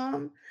came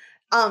home.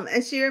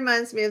 And she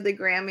reminds me of the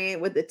Grammy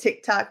with the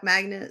TikTok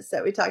magnets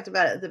that we talked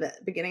about at the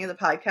beginning of the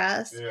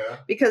podcast. Yeah.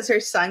 Because her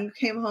son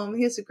came home.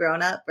 He was a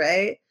grown-up,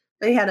 right?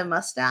 But he had a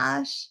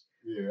mustache.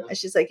 Yeah. And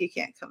she's like, you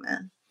can't come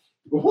in.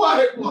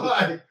 What?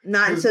 Why?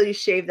 Not until you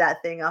shave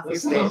that thing off your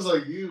face. Sounds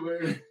like you,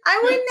 baby.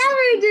 I would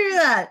never do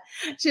that.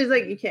 She was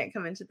like, you can't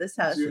come into this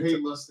house. You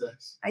hate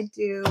mustaches. I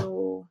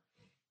do.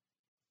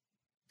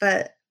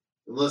 But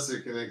unless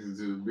they're connected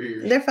to a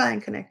beard. They're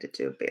fine connected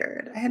to a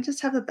beard. I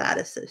just have a bad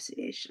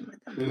association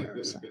with them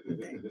for certain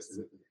things.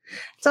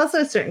 It's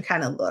also a certain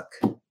kind of look.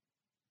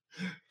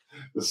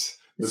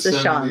 It's a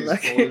Sean look.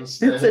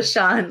 It's a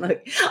Sean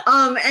look.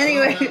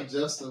 Anyway. I don't have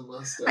just a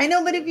mustache. I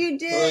know, but if you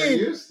did. Well, I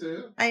used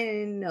to. I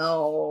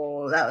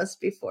know. That was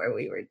before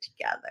we were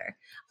together.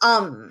 I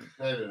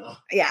know.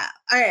 Yeah.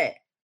 All right.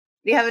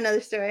 Do you have another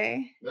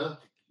story? No.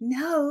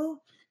 No.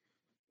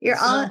 You're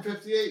it's on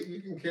 58.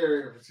 You can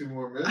carry it for 2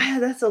 more minutes.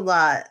 That's a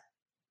lot.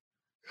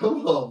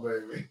 Come on,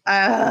 baby. All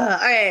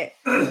right.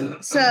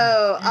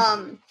 So,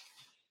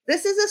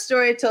 this is a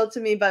story told to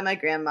me by my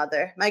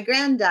grandmother. My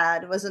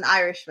granddad was an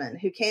Irishman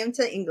who came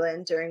to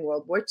England during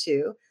World War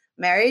II,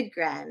 married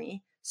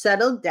Granny,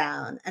 settled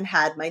down, and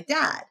had my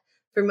dad.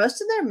 For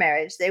most of their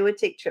marriage, they would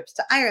take trips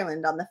to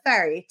Ireland on the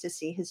ferry to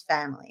see his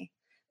family.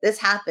 This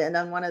happened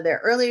on one of their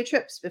earlier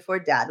trips before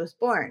Dad was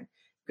born.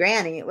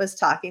 Granny was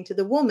talking to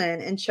the woman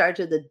in charge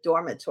of the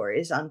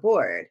dormitories on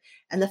board,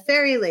 and the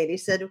ferry lady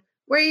said,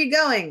 "Where are you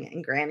going?"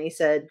 And Granny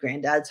said,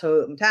 "Granddad's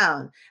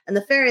hometown." And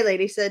the ferry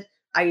lady said,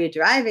 "Are you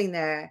driving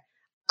there?"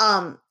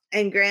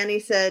 And Granny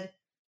said,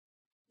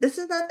 This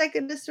is not that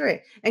good of a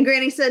story. And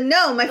Granny said,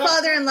 no, my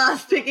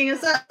father-in-law's picking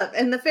us up.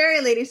 And the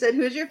fairy lady said,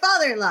 who's your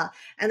father-in-law?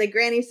 And the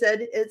granny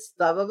said, it's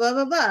blah, blah, blah,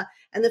 blah, blah.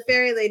 And the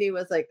fairy lady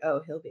was like,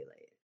 oh, he'll be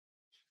late.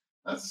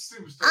 That's a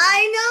stupid story.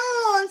 I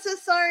know. I'm so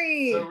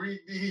sorry. So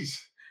read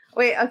these.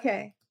 Wait,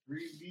 okay.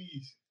 Read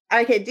these.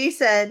 Okay, D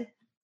said,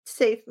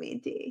 save me,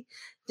 D.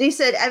 D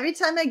said, every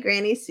time my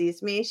granny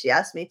sees me, she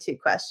asks me 2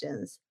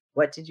 questions.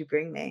 What did you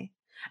bring me?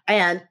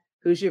 And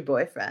who's your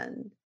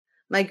boyfriend?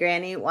 My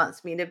granny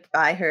wants me to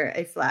buy her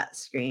a flat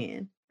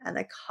screen and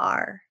a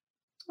car.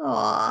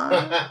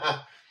 Aww.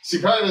 She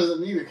probably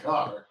doesn't need a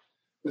car.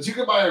 But you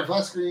can buy her a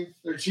flat screen.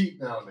 They're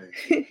cheap nowadays.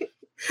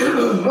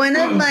 one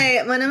of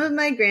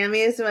my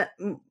Grammys,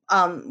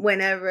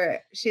 whenever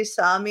she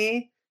saw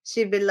me,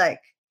 she'd be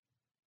like,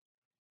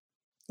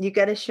 you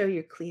got to show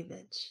your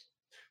cleavage.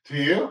 To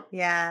you?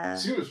 Yeah.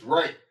 She was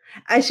right.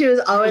 And she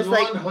was always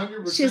like,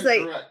 100% she's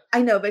like, correct.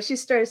 I know, but she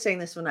started saying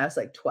this when I was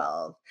like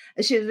 12.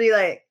 And she'd be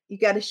like, you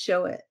got to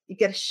show it. You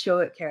got to show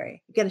it,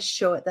 Carrie. You got to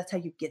show it. That's how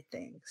you get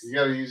things. You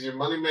got to use your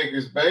money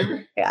makers,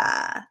 baby.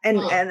 Yeah. And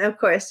of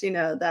course, you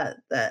know, that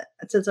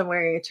since I'm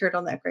wearing a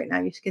turtleneck right now,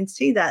 you can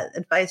see that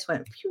advice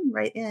went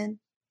right in.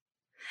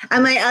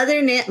 And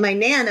my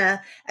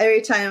Nana,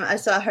 every time I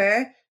saw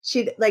her,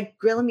 she'd like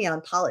grill me on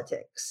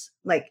politics,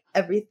 like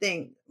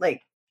everything,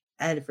 like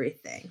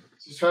everything.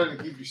 She's trying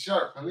to keep you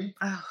sharp, honey.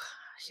 Oh,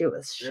 she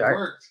was sharp. It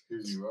worked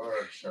because you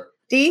are sharp.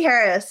 D.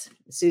 Harris,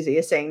 Susie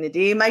is saying to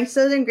D, my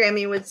Southern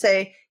Grammy would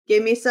say,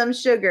 give me some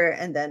sugar.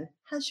 And then,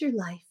 how's your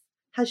life?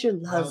 How's your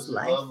love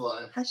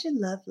life? How's your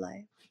love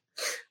life?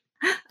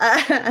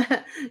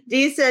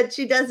 D said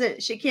she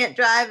can't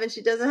drive and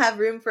she doesn't have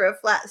room for a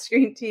flat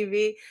screen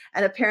TV.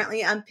 And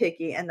apparently I'm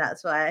picky and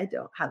that's why I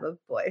don't have a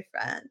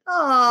boyfriend.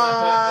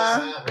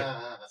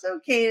 Aww. It's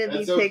okay to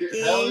be picky.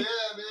 Okay. Hell yeah,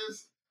 it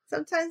is.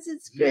 Sometimes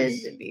it's good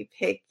to be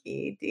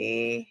picky,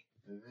 D.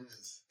 It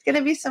is. It's going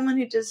to be someone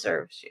who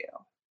deserves you.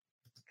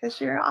 Because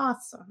you're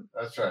awesome.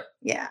 That's right.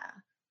 Yeah.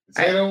 It's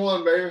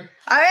 801, baby.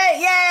 All right.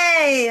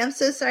 Yay. I'm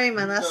so sorry.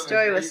 My last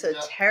story was so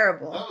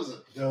terrible. That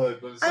was good,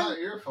 but it's not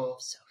your fault.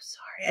 I'm so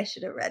sorry. I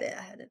should have read it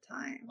ahead of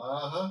time.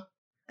 Uh-huh.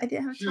 I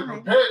didn't have time. You should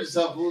have prepared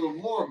yourself a little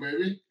more,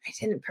 baby. I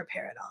didn't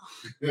prepare at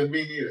all.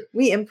 Me neither.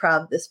 We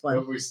improv this one.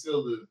 But we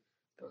still did.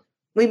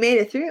 We made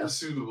it through. A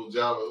suitable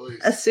job, at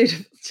least. A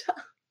suitable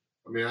job.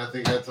 I mean, I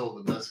think I told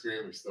the best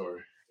Grammy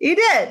story. You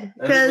did.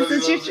 Because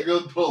it's a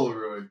good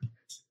Polaroid.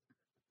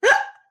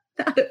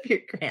 Not of your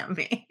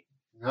Grammy.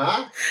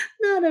 Huh?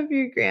 Not of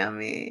your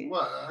Grammy.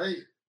 What?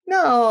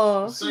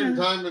 No. A certain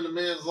time in a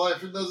man's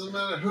life, it doesn't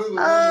matter who the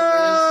woman is.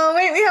 Oh,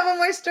 wait, we have one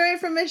more story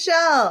from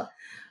Michelle.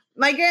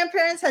 My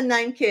grandparents had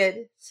 9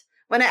 kids.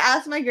 When I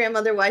asked my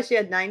grandmother why she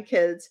had 9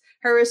 kids,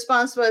 her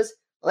response was,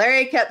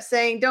 Larry kept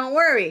saying, don't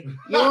worry,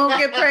 you won't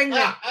get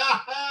pregnant.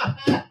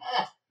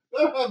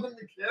 That happened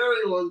to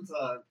Carrie one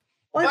time.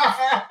 What?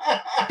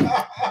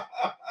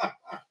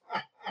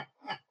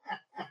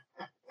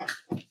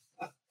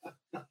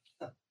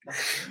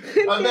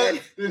 I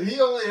bet, did he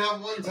only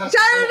have one testicle?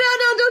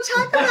 No, don't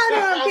talk about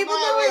him. People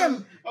know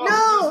him.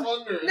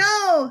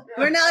 No,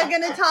 we're not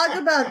going to talk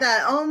about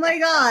that. Oh my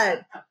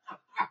God.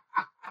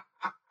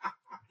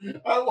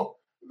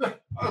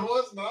 I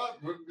was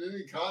not putting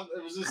any content.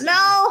 It was just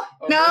no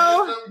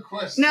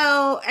question.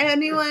 No,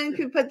 anyone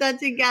could put that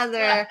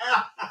together.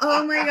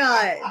 Oh my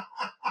God.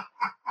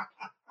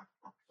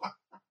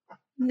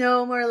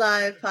 No more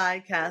live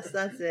podcasts.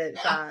 That's it,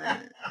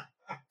 Sean.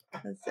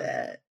 That's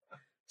it.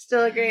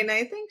 Still a great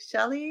night. Thanks,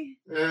 Shelly.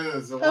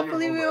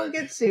 Hopefully we won't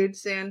get sued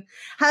soon.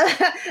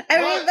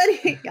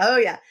 Everybody. What? Oh,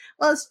 yeah.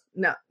 Well,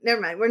 no,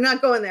 never mind. We're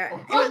not going there.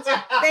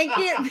 Thank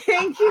you.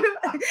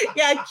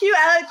 Yeah, cue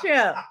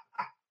outro.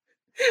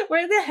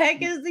 Where the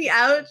heck is the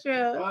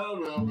outro? I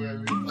don't know,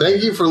 baby.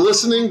 Thank you for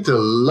listening to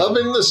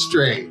Loving the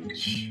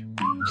Strange.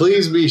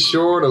 Please be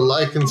sure to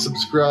like and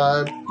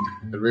subscribe.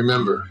 And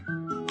remember,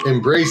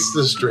 embrace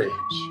the strange.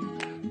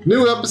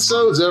 New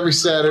episodes every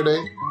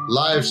Saturday,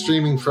 live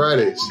streaming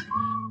Fridays.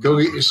 Go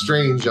get your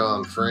strange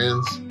on,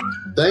 friends.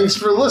 Thanks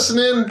for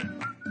listening.